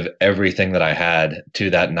to give everything that I had to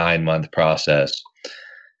that 9-month process.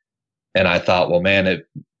 And I thought, well, man,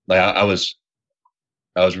 I was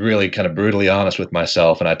really kind of brutally honest with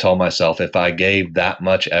myself. And I told myself, if I gave that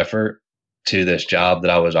much effort to this job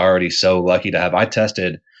that I was already so lucky to have, I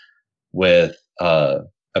tested with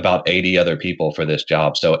about 80 other people for this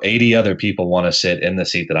job. So 80 other people want to sit in the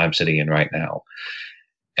seat that I'm sitting in right now.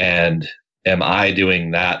 And am I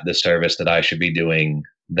doing that the service that I should be doing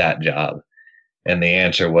that job? And the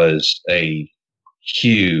answer was a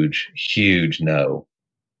huge no.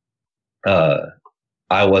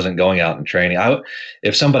 I wasn't going out and training.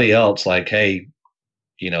 If somebody else like, hey,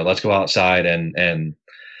 let's go outside and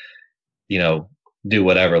do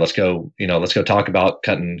whatever. Let's go talk about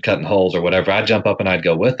cutting holes or whatever. I'd jump up and I'd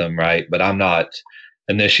go with them, right? But I'm not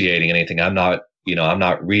initiating anything. I'm not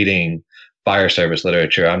reading fire service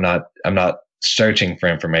literature. I'm not searching for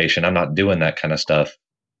information. I'm not doing that kind of stuff.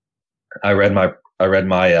 I read my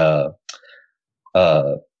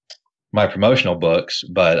promotional books,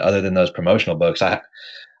 but other than those promotional books, I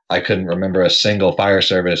couldn't remember a single fire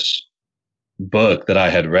service book that I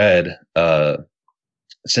had read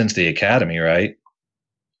since the academy, right?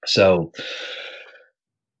 So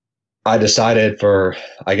I decided for,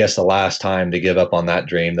 I guess, the last time to give up on that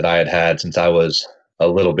dream that I had had since I was a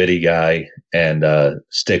little bitty guy and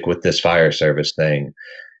stick with this fire service thing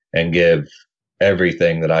and give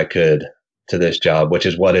everything that I could to this job, which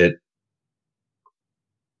is what it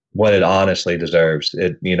honestly deserves.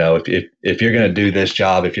 If you're going to do this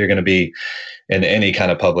job, if you're going to be in any kind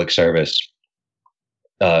of public service,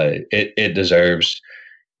 it deserves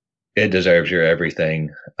your everything.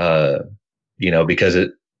 Because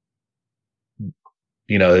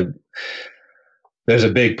there's a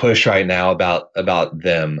big push right now about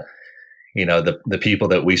them. The people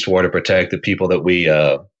that we swore to protect, the people that we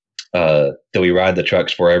ride the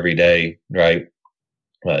trucks for every day, right?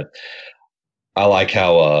 But I like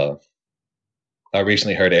how I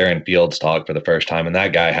recently heard Aaron Fields talk for the first time, and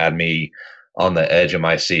that guy had me on the edge of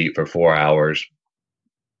my seat for 4 hours.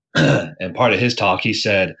 And part of his talk, he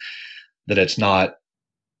said that it's not,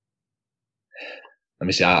 let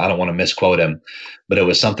me see, I don't want to misquote him, but it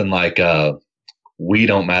was something like, we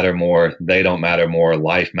don't matter more, they don't matter more,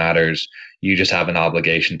 life matters, you just have an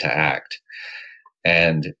obligation to act.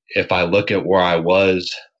 And if I look at where I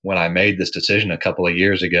was when I made this decision a couple of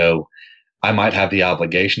years ago, I might have the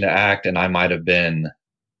obligation to act and I might have been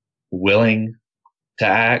willing to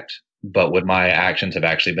act, but would my actions have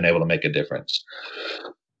actually been able to make a difference?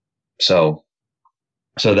 So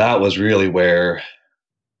that was really where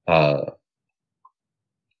the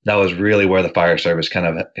fire service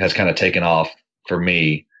has taken off for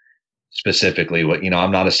me specifically.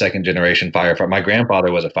 I'm not a second generation firefighter. My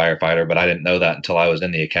grandfather was a firefighter, but I didn't know that until I was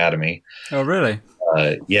in the academy. Oh, really?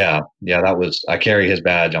 Yeah. I carry his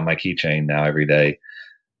badge on my keychain now every day.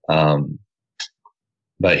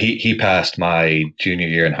 But he passed my junior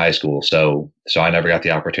year in high school. So I never got the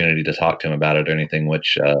opportunity to talk to him about it or anything,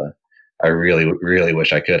 which, I really, really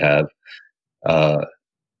wish I could have.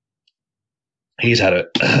 He's had a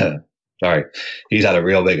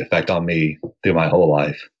real big effect on me through my whole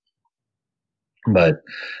life. But,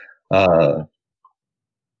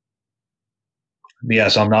 yeah,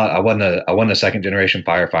 so I wasn't a second generation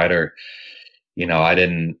firefighter. I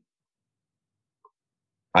didn't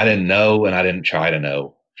know, and I didn't try to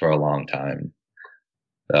know for a long time.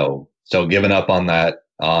 So giving up on that,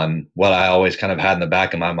 on what I always kind of had in the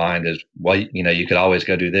back of my mind is, well, you could always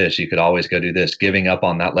go do this. You could always go do this. Giving up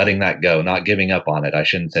on that, letting that go, not giving up on it. I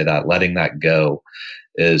shouldn't say that. Letting that go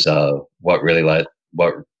is what really let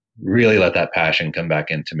that passion come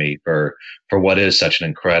back into me for what is such an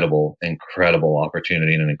incredible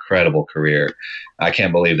opportunity and an incredible career. I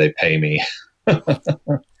can't believe they pay me.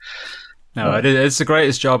 No, it's the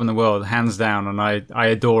greatest job in the world, hands down, and I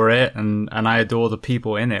adore it, and I adore the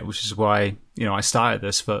people in it, which is why I started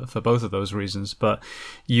this for both of those reasons. But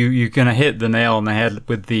you're gonna hit the nail on the head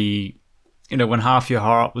with the when half your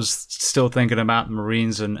heart was still thinking about the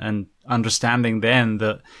Marines and understanding then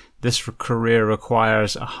that this career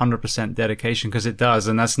requires 100% dedication, because it does,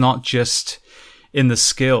 and that's not just in the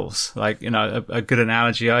skills. Like a good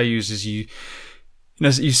analogy I use is you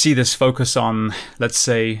see this focus on, let's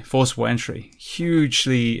say, forcible entry,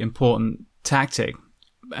 hugely important tactic.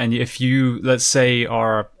 And if you, let's say,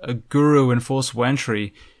 are a guru in forcible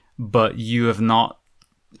entry, but you have not,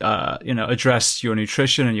 addressed your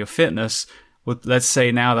nutrition and your fitness, well, let's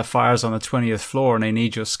say now the fire's on the 20th floor and they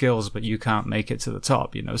need your skills, but you can't make it to the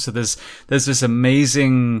top, So there's this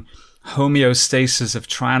amazing homeostasis of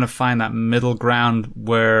trying to find that middle ground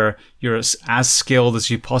where you're as skilled as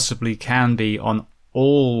you possibly can be on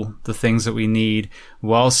all the things that we need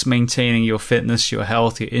whilst maintaining your fitness, your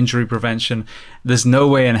health, your injury prevention. There's no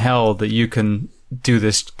way in hell that you can do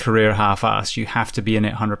this career half-assed. You have to be in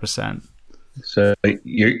it 100%. So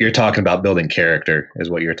you're talking about building character is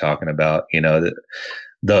what you're talking about.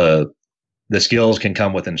 The skills can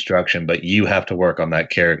come with instruction, but you have to work on that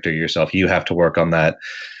character yourself. You have to work on that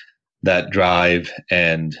drive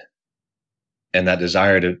and that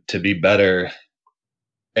desire to be better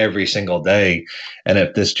every single day. And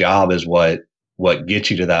if this job is what what gets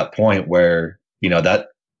you to that point where, that,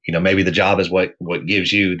 maybe the job is what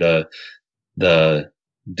gives you the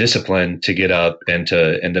discipline to get up and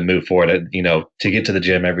to move forward, to get to the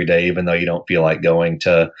gym every day, even though you don't feel like going,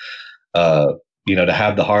 to, to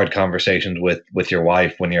have the hard conversations with your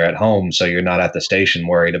wife when you're at home. So you're not at the station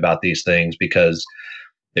worried about these things, because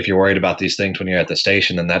if you're worried about these things when you're at the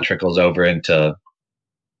station, then that trickles over into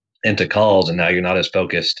calls. And now you're not as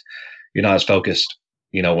focused,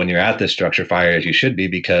 when you're at this structure fire as you should be,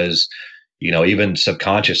 because, even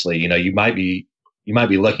subconsciously, you might be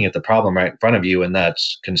looking at the problem right in front of you and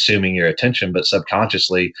that's consuming your attention, but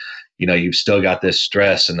subconsciously, you've still got this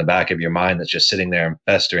stress in the back of your mind that's just sitting there and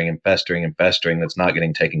festering and festering and festering, that's not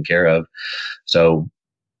getting taken care of. So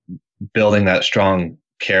building that strong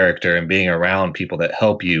character and being around people that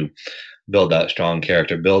help you build that strong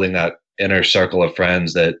character, building that inner circle of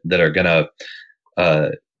friends that are gonna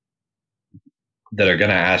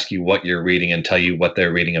ask you what you're reading and tell you what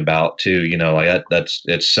they're reading about too.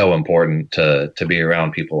 It's so important to be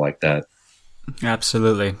around people like that.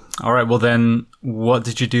 Absolutely. All right. Well, then what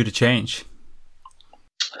did you do to change?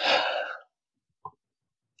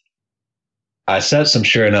 I set some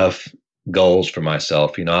sure enough goals for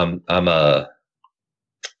myself. I'm a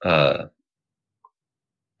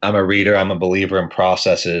reader. I'm a believer in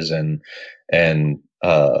processes and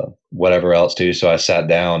whatever else too. So I sat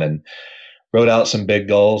down and wrote out some big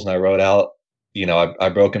goals, and I wrote out, I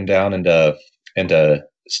broke them down into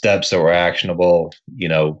steps that were actionable,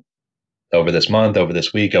 over this month, over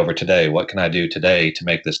this week, over today. What can I do today to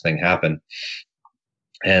make this thing happen?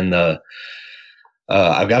 And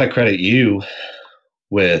I've got to credit you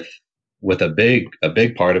with a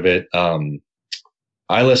big part of it.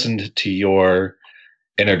 I listened to your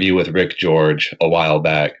interview with Rick George a while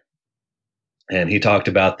back, and he talked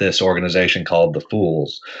about this organization called The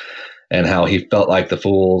Fools, and how he felt like The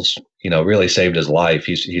Fools, really saved his life.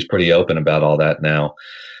 He's pretty open about all that now.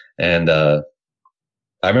 And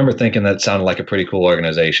I remember thinking that sounded like a pretty cool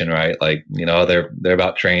organization, right? Like, they're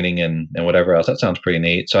about training and whatever else. That sounds pretty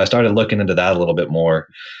neat. So I started looking into that a little bit more,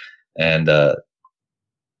 and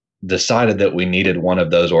decided that we needed one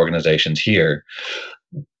of those organizations here.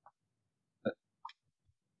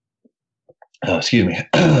 Oh, excuse me.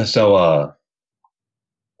 So,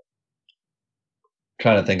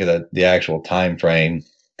 trying to think of the actual time frame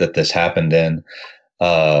that this happened in.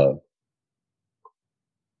 I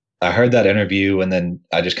heard that interview, and then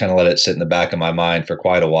I just kind of let it sit in the back of my mind for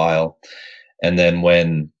quite a while. And then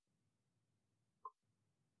when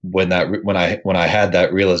I had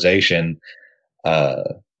that realization, I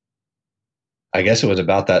guess it was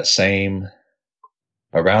around that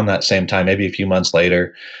same time, maybe a few months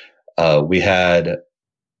later, we had a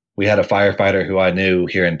firefighter who I knew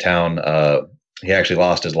here in town. He actually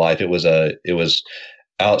lost his life. It was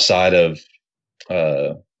outside of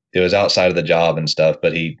the job and stuff,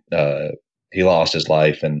 but he lost his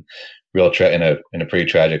life, and in a pretty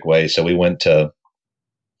tragic way. So we went to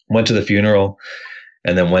the funeral,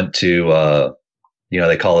 and then went to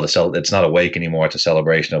they call it it's not a wake anymore, it's a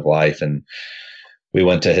celebration of life. And we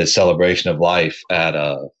went to his celebration of life at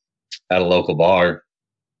a local bar,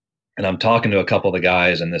 and I'm talking to a couple of the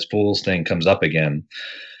guys, and this Fools thing comes up again.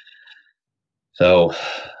 So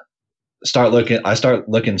I start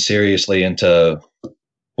looking seriously into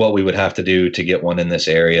what we would have to do to get one in this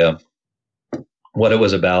area, what it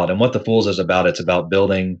was about, and what the Fools is about. It's about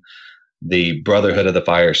building the brotherhood of the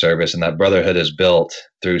fire service, and that brotherhood is built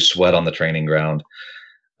through sweat on the training ground,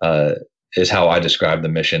 is how I describe the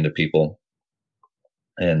mission to people.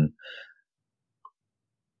 And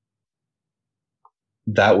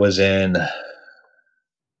that was in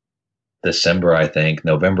December, I think,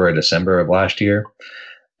 November or December of last year.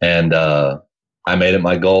 And I made it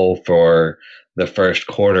my goal for the first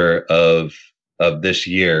quarter of this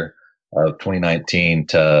year of 2019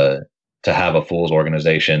 to have a Fools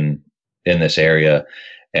organization in this area.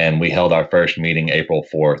 And we held our first meeting April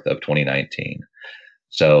 4th of 2019.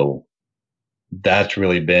 So that's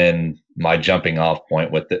really been my jumping off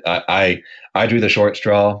point with it. I drew the short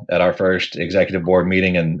straw at our first executive board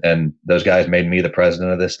meeting, and those guys made me the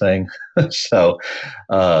president of this thing. So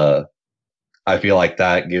I feel like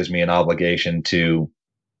that gives me an obligation to,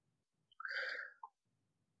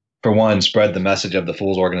 for one, spread the message of the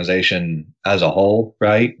Fools organization as a whole,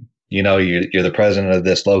 right? You're the president of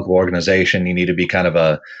this local organization. You need to be kind of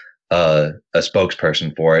a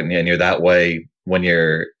spokesperson for it. And you're that way when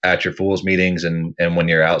you're at your Fools meetings and when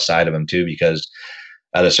you're outside of them too, because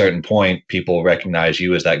at a certain point, people recognize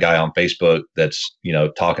you as that guy on Facebook that's,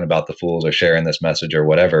 talking about the Fools or sharing this message or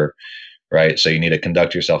whatever. Right. So you need to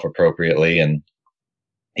conduct yourself appropriately. And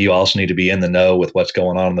You also need to be in the know with what's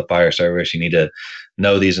going on in the fire service. You need to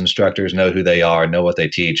know these instructors, know who they are, know what they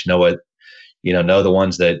teach, know what, know the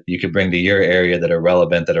ones that you could bring to your area that are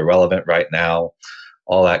relevant right now,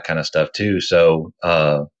 all that kind of stuff too. So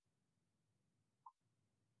I've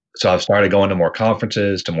started going to more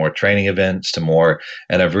conferences, to more training events,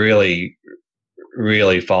 and I've really,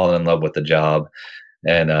 really fallen in love with the job.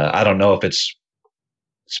 And I don't know if it's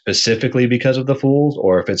specifically because of the Fools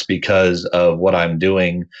or if it's because of what I'm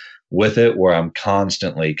doing with it, where I'm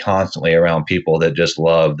constantly around people that just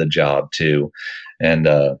love the job too. And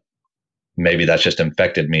maybe that's just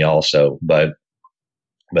infected me also, but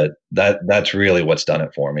that's really what's done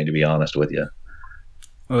it for me, to be honest with you.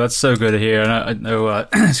 Well, that's so good to hear. And I know,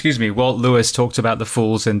 excuse me, Walt Lewis talked about the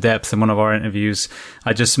Fools in depth in one of our interviews.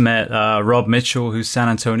 I just met Rob Mitchell, who's San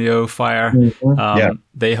Antonio Fire. Yeah.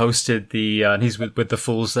 They hosted he's with the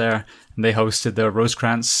Fools there, and they hosted the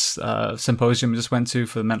Rosecrans symposium we just went to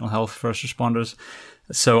for the mental health first responders.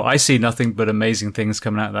 So I see nothing but amazing things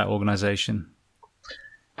coming out of that organization.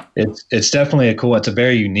 It's definitely it's a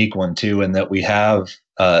very unique one too, in that we have.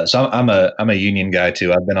 So I'm a union guy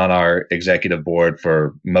too. I've been on our executive board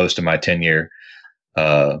for most of my tenure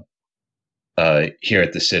here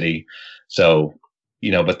at the city. So,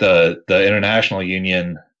 but the international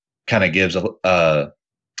union kind of gives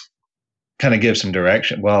some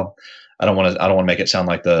direction. Well, I don't want to make it sound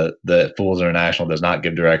like the Fools International does not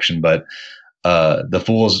give direction, but the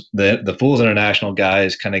Fools International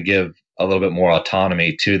guys kind of give a little bit more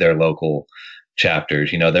autonomy to their local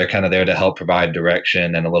chapters. They're kind of there to help provide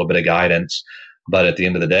direction and a little bit of guidance. But at the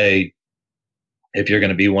end of the day, if you're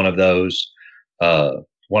going to be one of those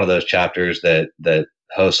chapters that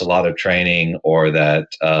hosts a lot of training, or that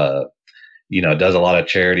does a lot of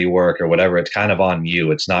charity work or whatever, it's kind of on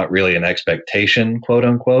you. It's not really an expectation, quote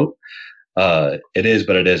unquote. It is,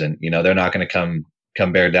 but it isn't. They're not going to come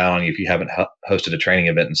bear down on you if you haven't hosted a training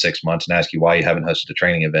event in 6 months and ask you why you haven't hosted a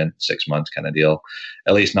training event in 6 months, kind of deal.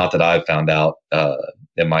 At least not that I've found out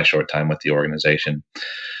in my short time with the organization.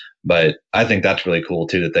 But I think that's really cool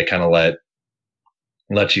too, that they kind of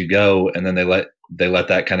let you go, and then they let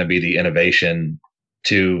that kind of be the innovation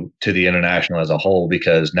to the international as a whole,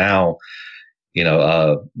 because now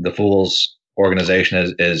the Fools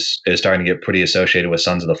organization is starting to get pretty associated with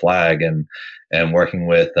Sons of the Flag, and working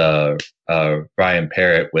with Ryan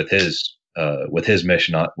Parrott with his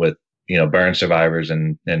mission with burn survivors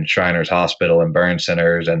and Shriners Hospital and burn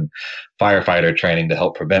centers and firefighter training to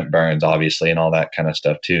help prevent burns, obviously, and all that kind of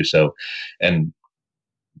stuff too. So, and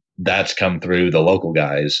that's come through the local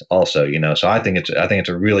guys also, so I think it's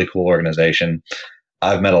a really cool organization.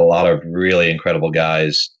 I've met a lot of really incredible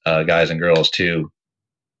guys and girls too.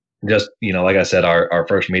 Just, like I said, our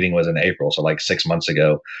first meeting was in April, so like 6 months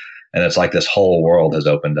ago. And it's like this whole world has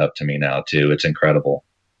opened up to me now too. It's incredible.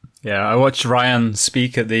 Yeah, I watched Ryan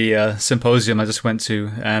speak at the symposium I just went to,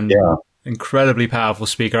 and incredibly powerful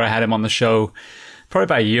speaker. I had him on the show probably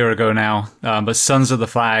about a year ago now. But Sons of the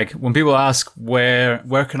Flag, when people ask where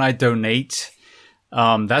can I donate,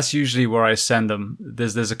 that's usually where I send them.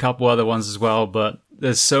 There's a couple other ones as well, but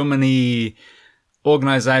there's so many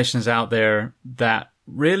organizations out there that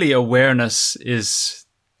really awareness is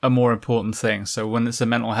a more important thing. So when it's a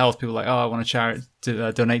mental health, people are like, oh, I want to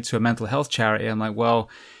donate to a mental health charity. I'm like, well,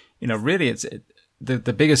 really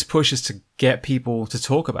the biggest push is to get people to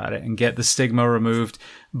talk about it and get the stigma removed.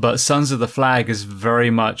 But Sons of the Flag is very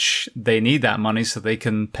much, they need that money so they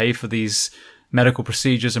can pay for these medical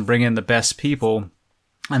procedures and bring in the best people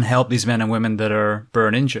and help these men and women that are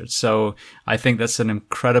burn injured. So I think that's an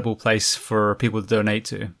incredible place for people to donate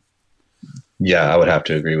to. Yeah, I would have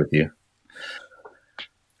to agree with you.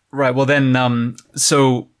 Right. Well, then,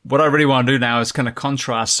 so what I really want to do now is kind of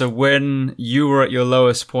contrast. So when you were at your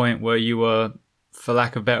lowest point, where you were, for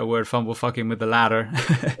lack of a better word, fumble fucking with the ladder,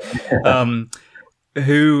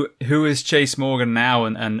 who is Chase Morgan now,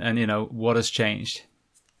 and what has changed?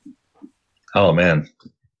 Oh man,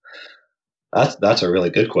 that's a really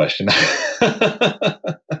good question.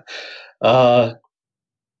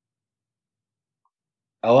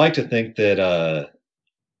 I like to think that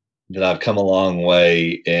I've come a long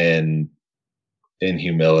way in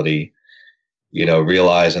humility,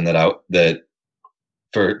 realizing that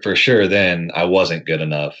for sure then I wasn't good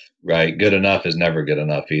enough, right? Good enough is never good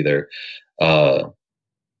enough either.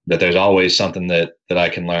 That there's always something that I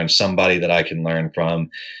can learn, somebody that I can learn from.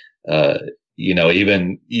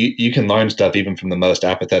 Even you can learn stuff even from the most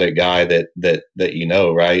apathetic guy that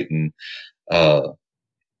right? And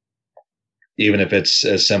even if it's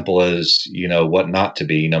as simple as, what not to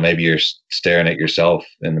be, maybe you're staring at yourself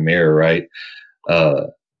in the mirror, right?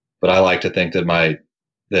 But I like to think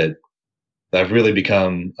that I've really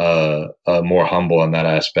become more humble in that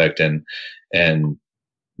aspect, and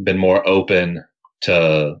been more open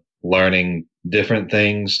to learning different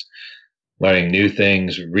things, learning new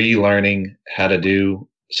things, relearning how to do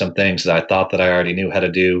some things that I thought that I already knew how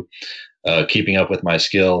to do, keeping up with my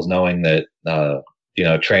skills, knowing that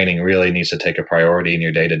training really needs to take a priority in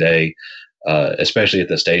your day to day, especially at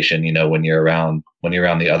the station. When you're around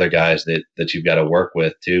the other guys that you've got to work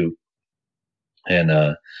with too, and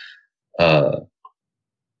uh,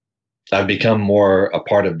 I've become more a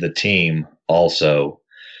part of the team also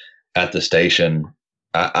at the station.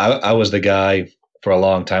 I was the guy for a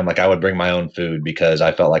long time. Like I would bring my own food because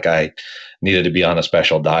I felt like I needed to be on a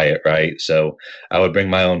special diet, right? So I would bring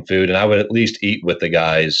my own food and I would at least eat with the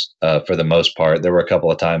guys for the most part. There were a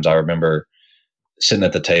couple of times I remember sitting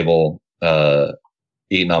at the table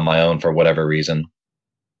eating on my own for whatever reason.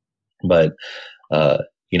 But I've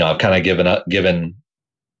kind of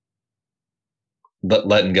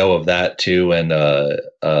letting go of that too, and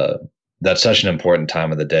that's such an important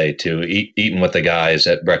time of the day too. Eating with the guys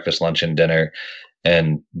at breakfast, lunch, and dinner,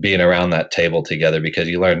 and being around that table together, because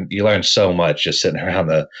you learn so much just sitting around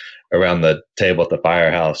the table at the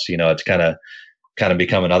firehouse. It's kind of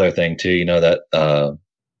become another thing too. That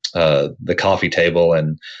the coffee table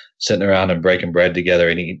and sitting around and breaking bread together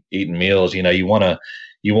and eating meals. You want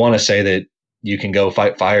to say that you can go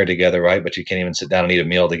fight fire together, right? But you can't even sit down and eat a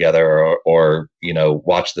meal together, or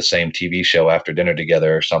watch the same TV show after dinner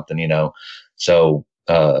together or something. So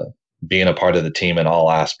being a part of the team in all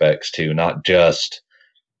aspects too, not just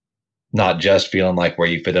feeling like where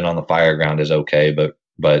you fit in on the fire ground is okay,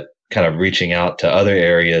 but kind of reaching out to other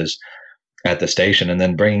areas at the station, and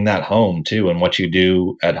then bringing that home too. And what you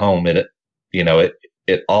do at home, it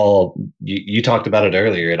all, you talked about it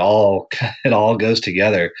earlier. It all goes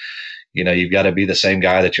together. You've got to be the same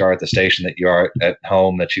guy that you are at the station, that you are at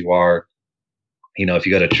home, that you are, if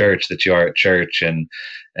you go to church, that you are at church, and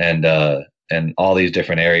all these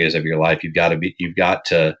different areas of your life. You've got to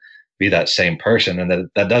be that same person. And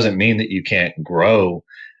that doesn't mean that you can't grow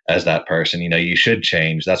as that person. You should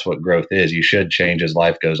change. That's what growth is. You should change as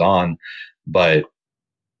life goes on, but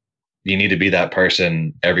you need to be that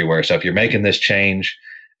person everywhere. So if you're making this change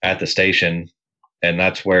at the station, and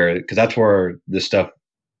that's where this stuff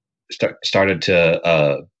started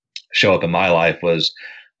to show up in my life, was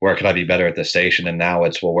where can I be better at the station? And now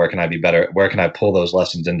it's, well, where can I be better? Where can I pull those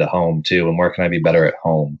lessons into home too? And where can I be better at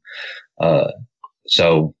home?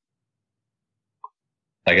 So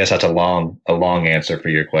I guess that's a long answer for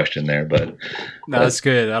your question there, but no, that's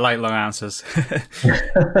good. I like long answers.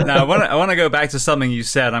 Now, I want to go back to something you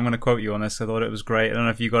said. I'm going to quote you on this. I thought it was great. I don't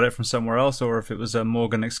know if you got it from somewhere else or if it was a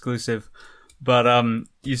Morgan exclusive. But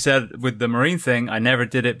you said with the Marine thing, I never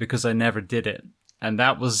did it because I never did it. And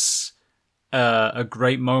that was a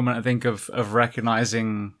great moment, I think, of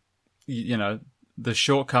recognizing, the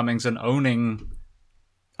shortcomings and owning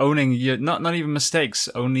your, not even mistakes,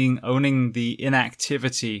 owning the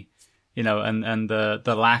inactivity, and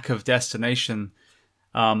the lack of destination.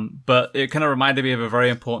 But it kind of reminded me of a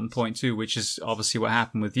very important point too, which is obviously what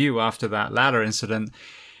happened with you after that ladder incident.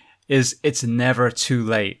 Is it's never too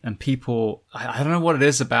late. And people, I don't know what it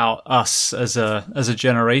is about us as a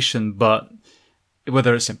generation, but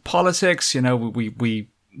whether it's in politics, we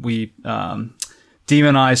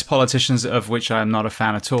demonize politicians, of which I'm not a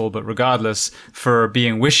fan at all, but regardless, for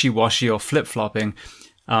being wishy-washy or flip-flopping,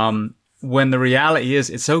 when the reality is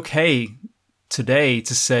it's okay today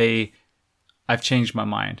to say, I've changed my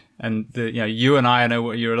mind. And you and I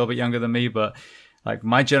know you're a little bit younger than me, but like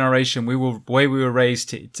my generation, the way we were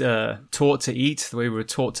raised, taught to eat, the way we were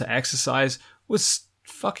taught to exercise was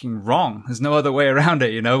fucking wrong. There's no other way around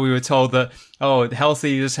it. We were told that,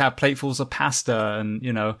 healthy, you just have platefuls of pasta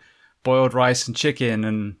and, boiled rice and chicken,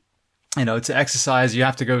 and, to exercise, you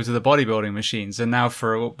have to go to the bodybuilding machines. And now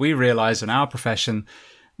for what we realize in our profession,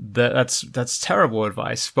 that's terrible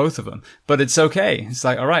advice, both of them. But it's okay. It's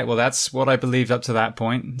like, all right, well, that's what I believed up to that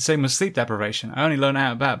point. Same with sleep deprivation. I only learned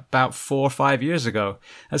out about 4 or 5 years ago.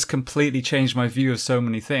 That's completely changed my view of so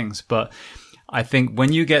many things. But I think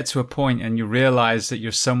when you get to a point and you realize that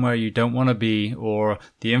you're somewhere you don't want to be, or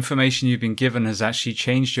the information you've been given has actually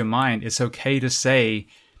changed your mind, it's okay to say,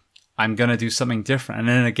 I'm going to do something different. And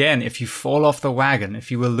then again, if you fall off the wagon, if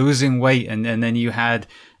you were losing weight and then you had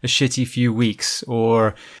a shitty few weeks,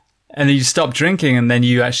 and then you stopped drinking and then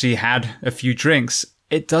you actually had a few drinks,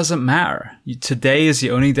 it doesn't matter. Today is the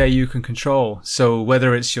only day you can control. So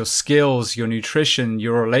whether it's your skills, your nutrition,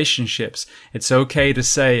 your relationships, it's okay to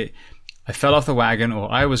say, I fell off the wagon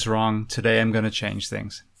or I was wrong. Today I'm going to change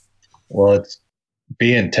things. Well, it's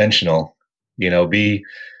be intentional,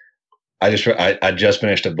 I just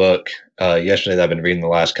finished a book yesterday that I've been reading the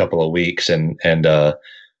last couple of weeks, and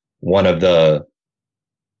one of the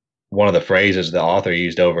one of the phrases the author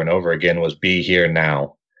used over and over again was "be here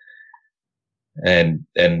now," and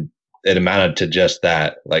it amounted to just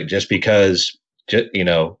that. Like just because, you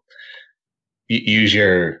know, use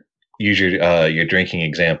your drinking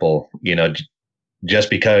example. You know, just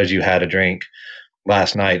because you had a drink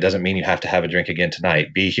last night doesn't mean you have to have a drink again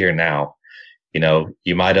tonight. Be here now. You know,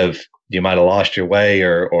 you might have lost your way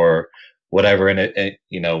or whatever in it,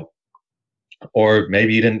 you know, or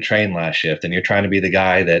maybe you didn't train last shift and you're trying to be the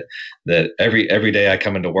guy that every day I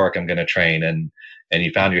come into work I'm going to train, and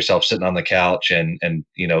you found yourself sitting on the couch and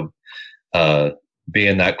you know, uh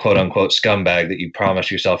being that quote unquote scumbag that you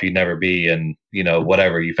promised yourself you'd never be, and you know,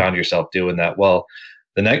 whatever, you found yourself doing that. Well,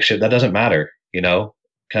 the next shift, that doesn't matter, you know.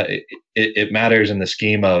 It matters in the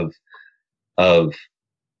scheme of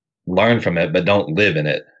learn from it, but don't live in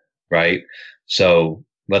it, right? So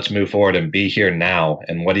let's move forward and be here now.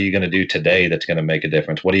 And what are you going to do today that's going to make a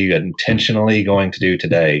difference? What are you intentionally going to do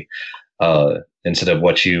today, instead of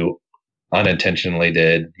what you unintentionally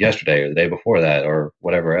did yesterday or the day before that or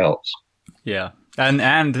whatever else? Yeah. And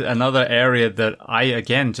another area that I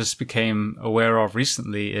again just became aware of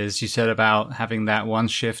recently is you said about having that one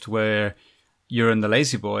shift where you're in the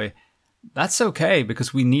lazy boy. That's okay,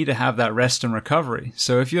 because we need to have that rest and recovery.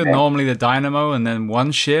 So if you're normally the dynamo and then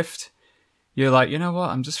one shift, you're like, you know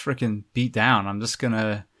what, I'm just freaking beat down. I'm just going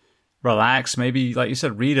to relax. Maybe, like you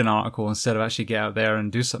said, read an article instead of actually get out there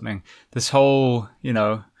and do something. This whole, you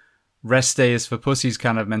know, rest day is for pussies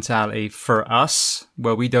kind of mentality for us,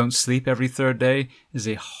 where we don't sleep every third day, is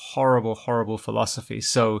a horrible, horrible philosophy.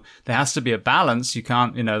 So there has to be a balance. You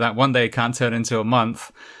can't, you know, that one day can't turn into a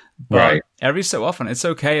month. But Right. every so often, it's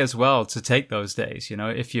okay as well to take those days. You know,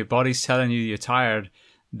 if your body's telling you you're tired,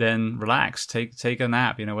 then relax, take a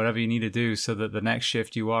nap, you know, whatever you need to do so that the next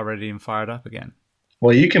shift you are ready and fired up again.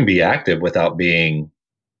 Well, you can be active without being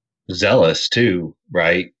zealous too,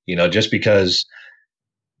 right? You know, just because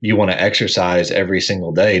you want to exercise every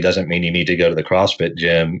single day doesn't mean you need to go to the CrossFit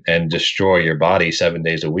gym and destroy your body 7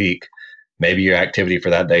 days a week. Maybe your activity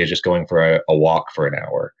for that day is just going for a walk for an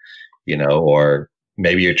hour, you know, or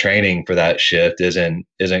maybe your training for that shift isn't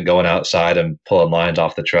going outside and pulling lines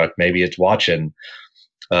off the truck. Maybe it's watching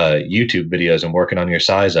YouTube videos and working on your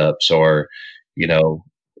size ups, or you know,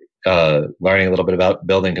 learning a little bit about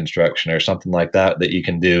building construction or something like that that you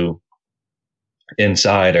can do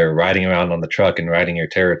inside, or riding around on the truck and riding your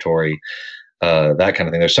territory, that kind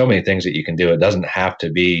of thing. There's so many things that you can do. It doesn't have to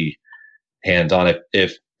be hands on.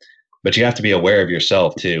 If but you have to be aware of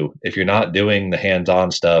yourself too. If you're not doing the hands on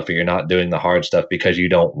stuff, or you're not doing the hard stuff because you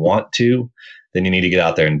don't want to, then you need to get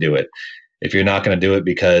out there and do it. If you're not going to do it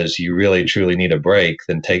because you really truly need a break,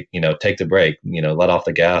 then take the break, you know, let off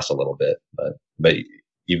the gas a little bit. But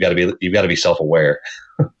you've got to be self-aware.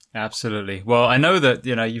 Absolutely. Well, I know that,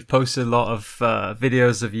 you know, you've posted a lot of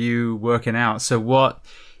videos of you working out. So what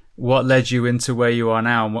led you into where you are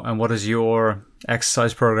now, and what does your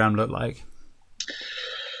exercise program look like?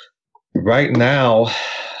 Right now,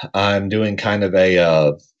 I'm doing kind of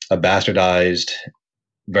a bastardized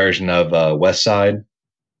version of West Side,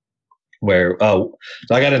 where so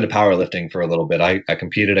I got into powerlifting for a little bit. I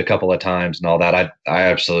competed a couple of times and all that. I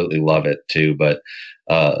absolutely love it too. But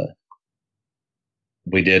uh,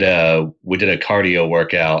 we did a cardio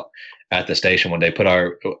workout at the station one day.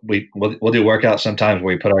 We'll do workouts sometimes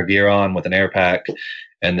where we put our gear on with an air pack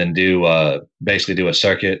and then basically do a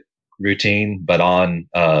circuit routine, but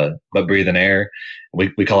breathe in air.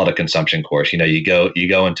 We call it a consumption course. You know, you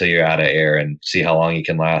go until you're out of air and see how long you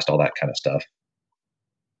can last, all that kind of stuff.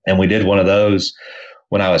 And we did one of those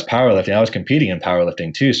when I was powerlifting. I was competing in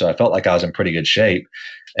powerlifting too, so I felt like I was in pretty good shape.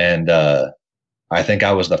 And I think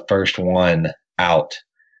I was the first one out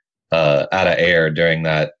of air during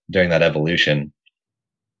that evolution.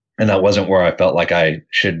 And that wasn't where I felt like I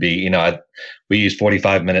should be. You know, we used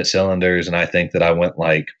 45-minute cylinders, and I think that I went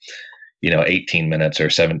like, you know, 18 minutes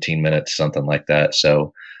or 17 minutes, something like that.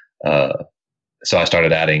 So I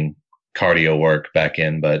started adding cardio work back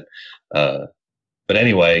in, but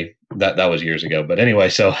anyway, that was years ago. But anyway,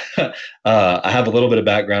 so I have a little bit of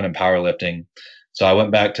background in powerlifting, so I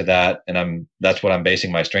went back to that, and that's what I'm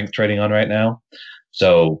basing my strength training on right now.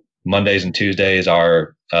 So Mondays and Tuesdays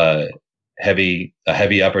are a heavy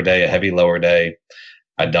upper day, a heavy lower day.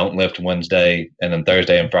 I don't lift Wednesday, and then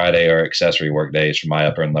Thursday and Friday are accessory work days for my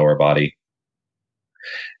upper and lower body.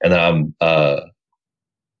 And then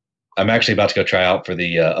I'm actually about to go try out for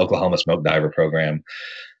the Oklahoma Smoke Diver program.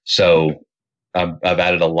 So I've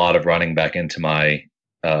added a lot of running back into my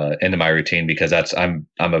routine, because I'm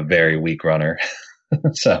a very weak runner.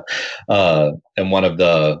 So, and one of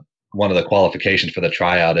the qualifications for the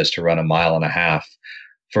tryout is to run a mile and a half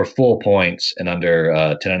for full points in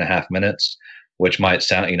under 10 and a half minutes, which might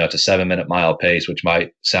sound, it's a 7 minute mile pace, which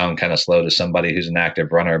might sound kind of slow to somebody who's an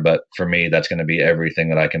active runner. But for me, that's going to be everything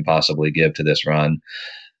that I can possibly give to this run.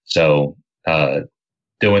 So,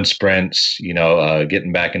 doing sprints,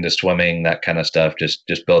 getting back into swimming, that kind of stuff,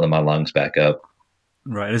 just building my lungs back up.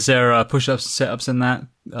 Right. Is there push-ups, sit-ups in that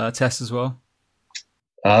test as well?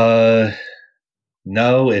 No,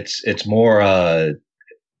 it's more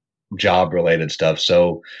job related stuff.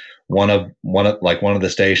 So one of the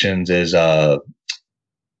stations is up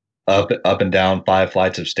and down 5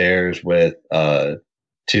 flights of stairs with 2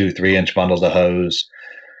 3-inch bundles of hose.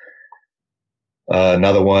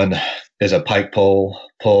 Another one is a pike pull,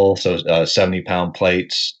 so 70-pound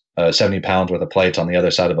plates, 70 pounds worth of plates on the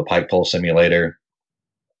other side of a pike pull simulator,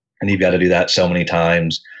 and you've got to do that so many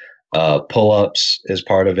times. Pull-ups is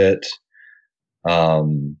part of it. A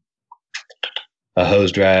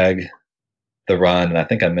hose drag, the run, and I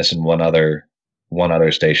think I'm missing one other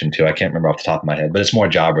station too. I can't remember off the top of my head, but it's more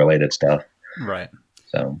job related stuff. Right.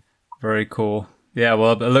 So very cool. Yeah.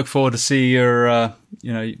 Well, I look forward to see your,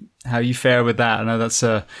 how you fare with that. I know that's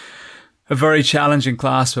a very challenging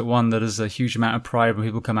class, but one that is a huge amount of pride when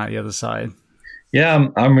people come out the other side. Yeah,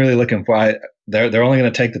 I'm really looking for. They're only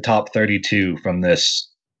going to take the top 32 from this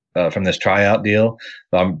tryout deal.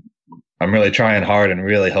 So I'm really trying hard and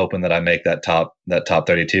really hoping that I make that top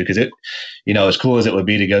 32, because it, as cool as it would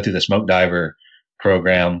be to go through the smoke diver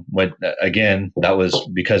program. But again, that was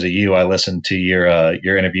because of you. I listened to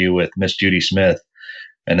your interview with Miss Judy Smith,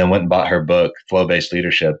 and then went and bought her book Flow Based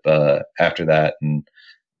Leadership after that, and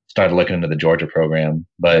started looking into the Georgia program.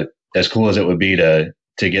 But as cool as it would be to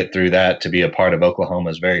get through that, to be a part of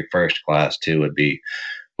Oklahoma's very first class too, would be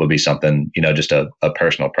something, just a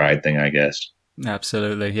personal pride thing, I guess.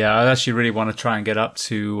 Absolutely. Yeah. I actually really want to try and get up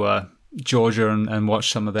to Georgia and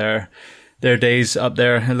watch some of their days up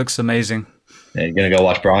there. It looks amazing. Yeah, you're going to go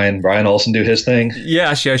watch Brian Olson do his thing? Yeah,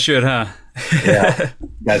 actually I should, huh? Yeah.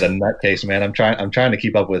 Guy's a nutcase, man. I'm trying to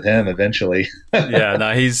keep up with him eventually. Yeah,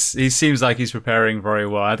 no, he seems like he's preparing very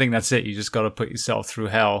well. I think that's it. You just got to put yourself through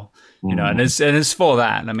hell, and it's for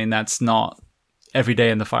that. I mean, that's not every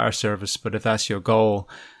day in the fire service, but if that's your goal,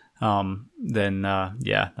 then I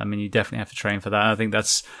mean, you definitely have to train for that. I think I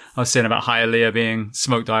was saying about Hialeah being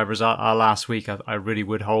smoke divers. Our last week, I really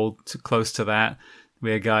would hold close to that.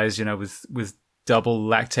 We had guys, with double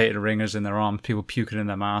lactated ringers in their arms, people puking in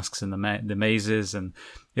their masks in the mazes, and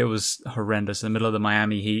it was horrendous in the middle of the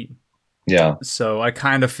Miami heat. Yeah. So I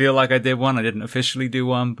kind of feel like I did one. I didn't officially do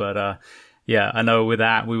one, but yeah, I know with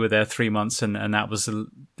that, we were there 3 months, and that was,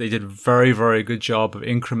 they did a very, very good job of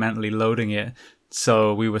incrementally loading it.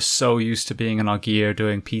 So we were so used to being in our gear,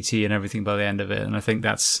 doing PT and everything by the end of it. And I think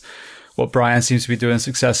that's what Brian seems to be doing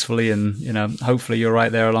successfully. And, hopefully you're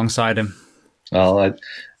right there alongside him. Well,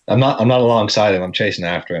 I'm not alongside him. I'm chasing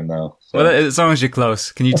after him though. So. Well, as long as you're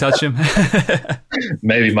close, can you touch him?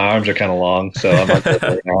 Maybe my arms are kind of long, so I'm not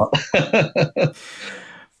right now.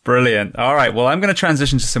 Brilliant. All right. Well, I'm going to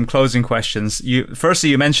transition to some closing questions. Firstly,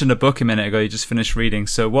 you mentioned a book a minute ago. You just finished reading.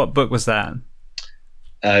 So what book was that?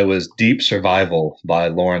 It was Deep Survival by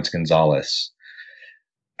Lawrence Gonzalez.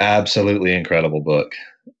 Absolutely incredible book.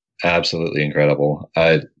 Absolutely incredible.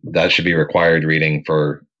 That should be required reading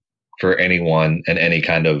for anyone in any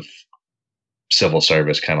kind of civil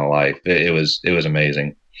service kind of life. It was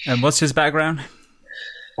amazing. And what's his background?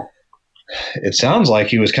 It sounds like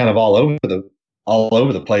he was kind of all over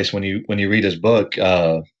the place when you read his book.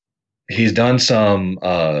 He's done some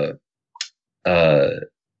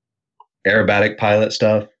aerobatic pilot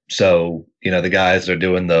stuff. So, the guys that are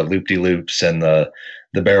doing the loop-de-loops and the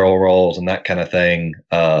barrel rolls and that kind of thing.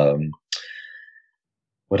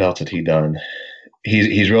 What else had he done?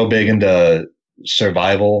 He's real big into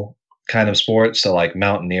survival kind of sports. So like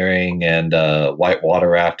mountaineering and white water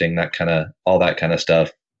rafting, all that kind of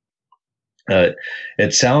stuff.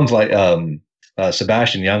 It sounds like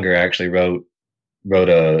Sebastian Junger actually wrote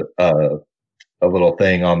a little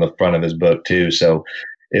thing on the front of his book too. So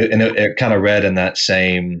it kind of read in that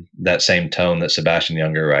same tone that Sebastian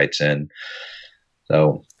Junger writes in.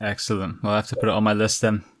 So excellent. Well, I have to put it on my list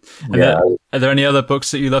then. Are there any other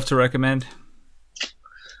books that you love to recommend?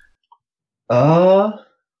 Man,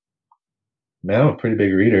 I'm a pretty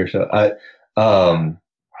big reader. So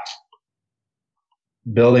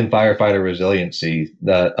Building Firefighter Resiliency,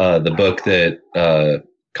 the book that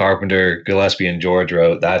Carpenter, Gillespie, and George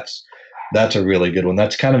wrote, that's a really good one.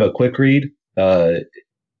 That's kind of a quick read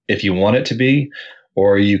if you want it to be,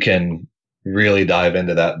 or you can really dive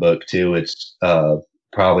into that book too. It's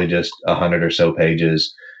probably just 100 or so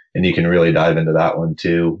pages, and you can really dive into that one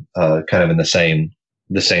too, kind of in the same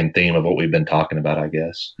theme of what we've been talking about, I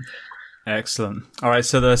guess. Excellent. All right,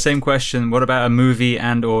 so the same question. What about a movie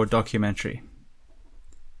and or documentary?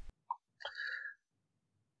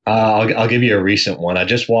 I'll give you a recent one. I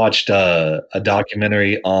just watched a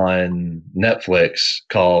documentary on Netflix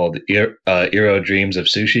called Eero Dreams of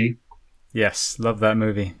Sushi. Yes, love that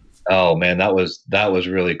movie. Oh man, that was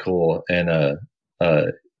really cool, and uh,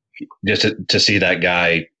 just to see that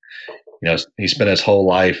guy, he spent his whole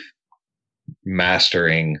life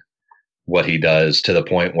mastering what he does to the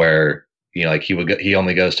point where like he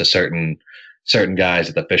only goes to certain guys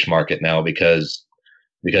at the fish market now because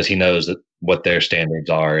he knows that what their standards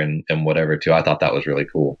are and whatever too. I thought that was really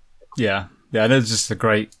cool. Yeah, it is just a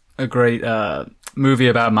great movie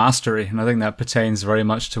about mastery, and I think that pertains very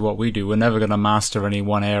much to what we do. We're never going to master any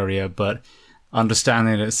one area, but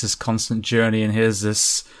understanding that it's this constant journey, and here's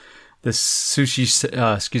this sushi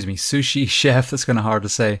chef, that's kind of hard to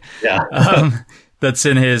say. Yeah. That's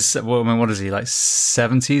in his, what is he, like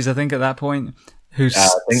 70s, I think, at that point? I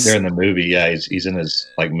think they're in the movie. Yeah, he's in his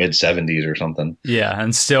like mid 70s or something. Yeah,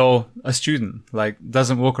 and still a student. Like,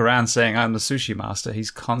 doesn't walk around saying, I'm the sushi master.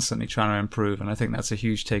 He's constantly trying to improve, and I think that's a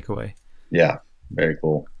huge takeaway. Yeah, very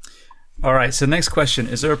cool. All right, so next question.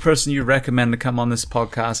 Is there a person you recommend to come on this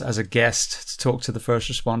podcast as a guest to talk to the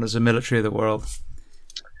first responders and military of the world?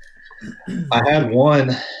 I had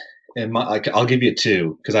one in mind. I'll give you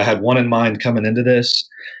two, because I had one in mind coming into this,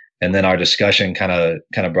 and then our discussion kind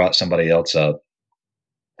of brought somebody else up.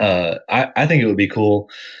 I think it would be cool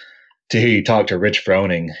to hear you talk to Rich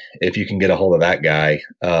Froning, if you can get a hold of that guy.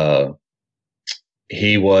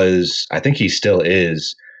 He was, I think he still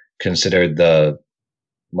is, considered the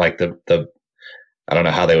I don't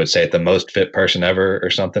know how they would say it, the most fit person ever or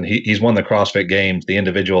something. He's won the CrossFit Games, the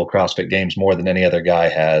individual CrossFit Games, more than any other guy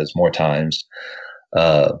has, more times.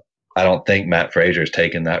 I don't think Matt Fraser's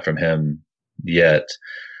taken that from him yet,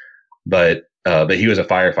 but he was a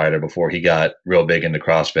firefighter before he got real big into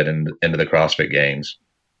CrossFit and into the CrossFit Games.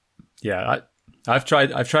 Yeah, I've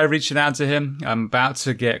tried reaching out to him. I'm about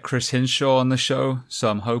to get Chris Hinshaw on the show, so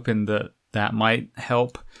I'm hoping that might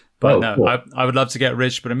help. But no, cool. I would love to get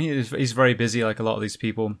Rich, but I mean, he's very busy, like a lot of these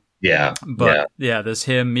people. Yeah. But yeah, there's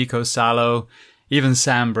him, Miko Salo, even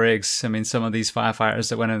Sam Briggs. I mean, some of these firefighters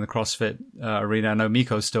that went in the CrossFit arena. I know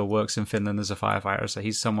Miko still works in Finland as a firefighter, so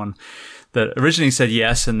he's someone that originally said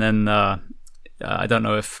yes, and then I don't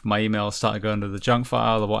know if my email started going to the junk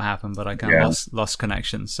file or what happened, but I kind of lost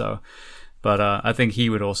connection. So, but I think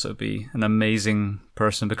he would also be an amazing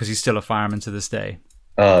person because he's still a fireman to this day.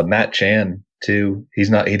 Matt Chan too. I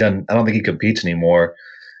don't think he competes anymore.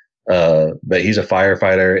 But he's a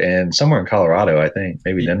firefighter and somewhere in Colorado, I think,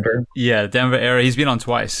 maybe Denver. Yeah, Denver area. He's been on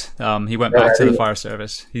twice. He went back to the fire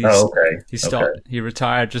service. He stopped. Okay. He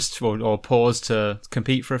retired or paused to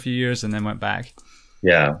compete for a few years and then went back.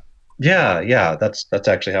 Yeah. That's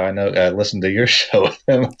actually how I know. I listened to your show with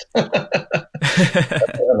him.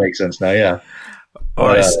 That makes sense now. Yeah. All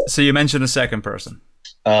right. So you mentioned a second person.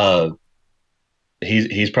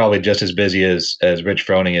 He's probably just as busy as Rich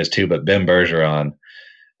Froning is too, but Ben Bergeron.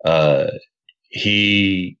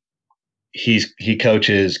 He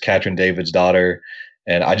coaches Katrin David's daughter,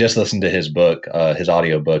 and I just listened to his book. His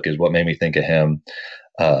audio book is what made me think of him.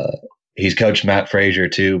 He's coached Matt Fraser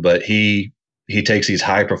too, but he takes these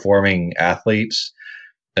high performing athletes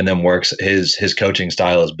and then works his coaching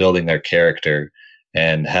style is building their character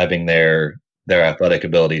and having their athletic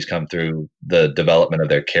abilities come through the development of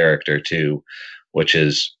their character too, which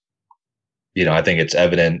is, I think it's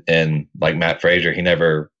evident in like Matt Fraser. He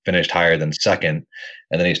never finished higher than second,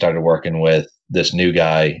 and then he started working with this new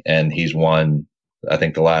guy, and he's won, I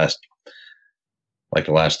think the last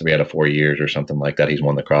 3 out of 4 years or something like that. He's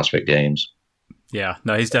won the CrossFit Games. Yeah,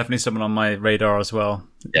 no, he's definitely someone on my radar as well.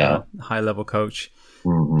 Yeah, high level coach.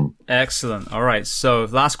 Mm-hmm. Excellent. All right. So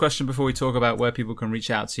last question before we talk about where people can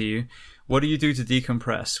reach out to you. What do you do to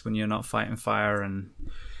decompress when you're not fighting fire and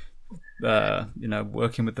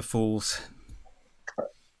working with the fools?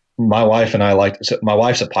 My wife and I my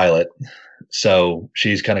wife's a pilot, so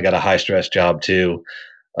she's kind of got a high stress job too.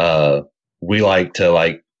 We like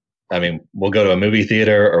to we'll go to a movie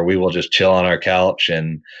theater or we will just chill on our couch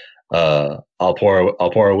and I'll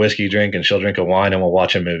pour a whiskey drink and she'll drink a wine and we'll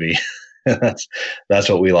watch a movie. That's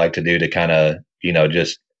what we like to do to kind of,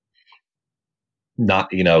 just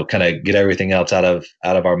not, kind of get everything else out of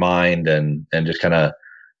our mind and just kind of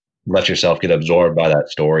let yourself get absorbed by that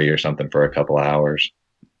story or something for a couple of hours.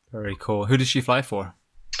 Very cool. Who does she fly for?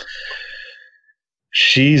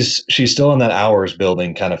 She's still in that hours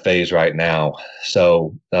building kind of phase right now.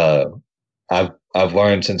 So I've I've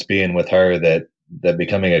learned since being with her that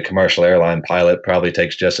becoming a commercial airline pilot probably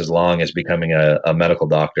takes just as long as becoming a medical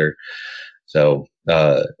doctor. So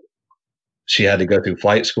she had to go through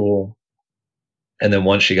flight school, and then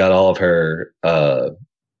once she got all of her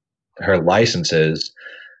licenses,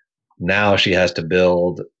 now she has to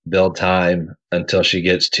build time until she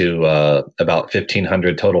gets to about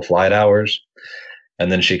 1,500 total flight hours,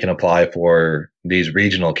 and then she can apply for these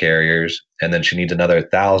regional carriers, and then she needs another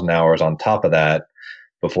 1,000 hours on top of that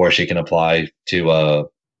before she can apply to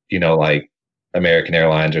like American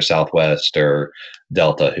Airlines or Southwest or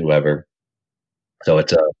Delta, whoever. So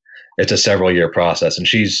it's a several year process, and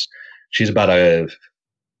she's about a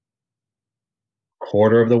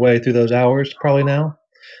quarter of the way through those hours probably now.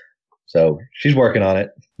 So she's working on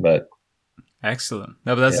it, but excellent.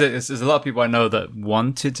 No, but that's it. There's a lot of people I know that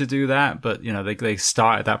wanted to do that, but they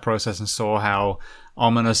started that process and saw how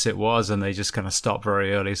ominous it was, and they just kind of stopped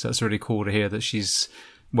very early. So it's really cool to hear that she's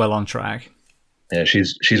well on track. Yeah,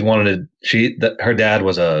 she's wanted to. Her dad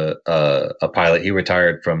was a pilot. He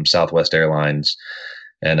retired from Southwest Airlines,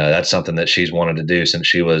 and that's something that she's wanted to do since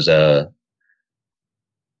she was her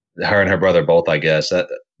and her brother both. I guess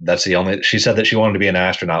that's the only. She said that she wanted to be an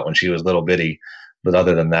astronaut when she was little bitty, but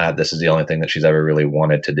other than that, this is the only thing that she's ever really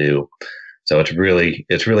wanted to do. So it's really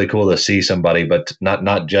cool to see somebody, but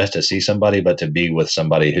not just to see somebody, but to be with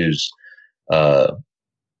somebody who's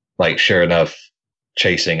like sure enough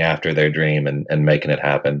chasing after their dream and making it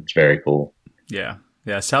happen. It's very cool. Yeah.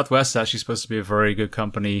 Southwest is actually supposed to be a very good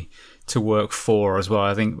company to work for as well.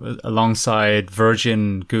 I think alongside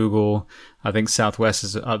Virgin, Google, I think Southwest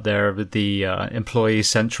is up there with the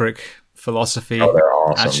employee-centric philosophy. Oh, they're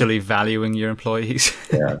awesome. Actually valuing your employees.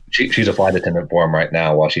 Yeah, she's a flight attendant for them right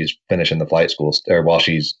now while she's finishing the flight school, or while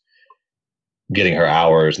she's getting her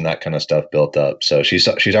hours and that kind of stuff built up. So she's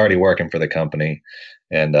already working for the company,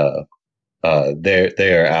 and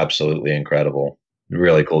they are absolutely incredible.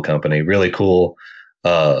 Really cool company. Really cool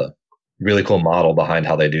model behind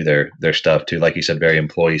how they do their stuff too. Like you said, very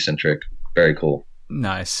employee centric. Very cool.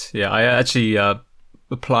 Nice. Yeah, I actually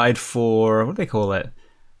applied for, what do they call it?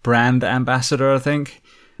 Brand ambassador, I think.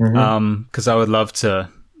 Because I would love to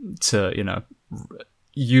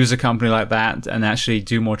use a company like that and actually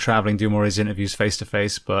do more traveling, do more of these interviews face to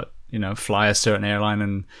face, but fly a certain airline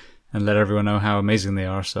and let everyone know how amazing they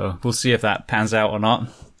are. So we'll see if that pans out or not.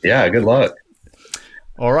 Yeah, good luck.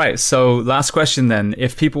 All right. So last question then.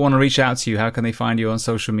 If people want to reach out to you, how can they find you on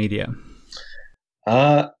social media?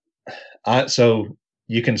 So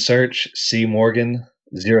you can search C Morgan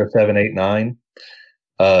 0789.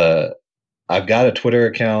 I've got a Twitter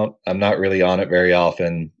account. I'm not really on it very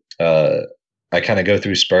often. I kind of go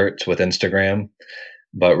through spurts with Instagram,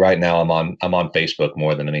 but right now I'm on Facebook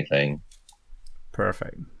more than anything.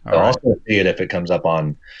 Perfect. I'll also see it if it comes up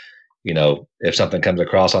on, if something comes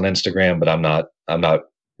across on Instagram, but I'm not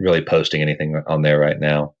really posting anything on there right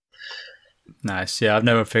now. Nice. Yeah, I've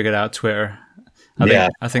never figured out Twitter. I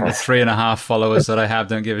think the 3.5 followers that I have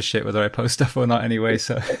don't give a shit whether I post stuff or not anyway.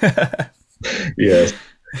 So yes.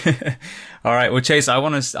 All right. Well, Chase, I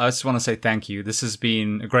just want to say thank you. This has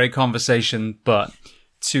been a great conversation, but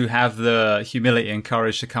to have the humility and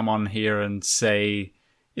courage to come on here and say,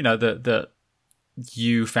 that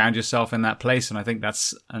you found yourself in that place. And I think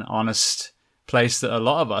that's an honest place that a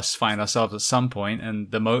lot of us find ourselves at some point,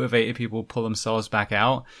 and the motivated people pull themselves back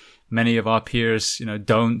out. Many of our peers,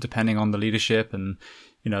 don't, depending on the leadership and,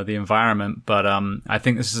 the environment. But I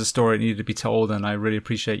think this is a story that needed to be told, and I really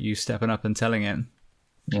appreciate you stepping up and telling it.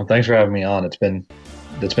 Well, thanks for having me on. It's been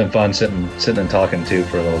fun sitting and talking too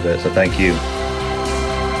for a little bit. So thank you.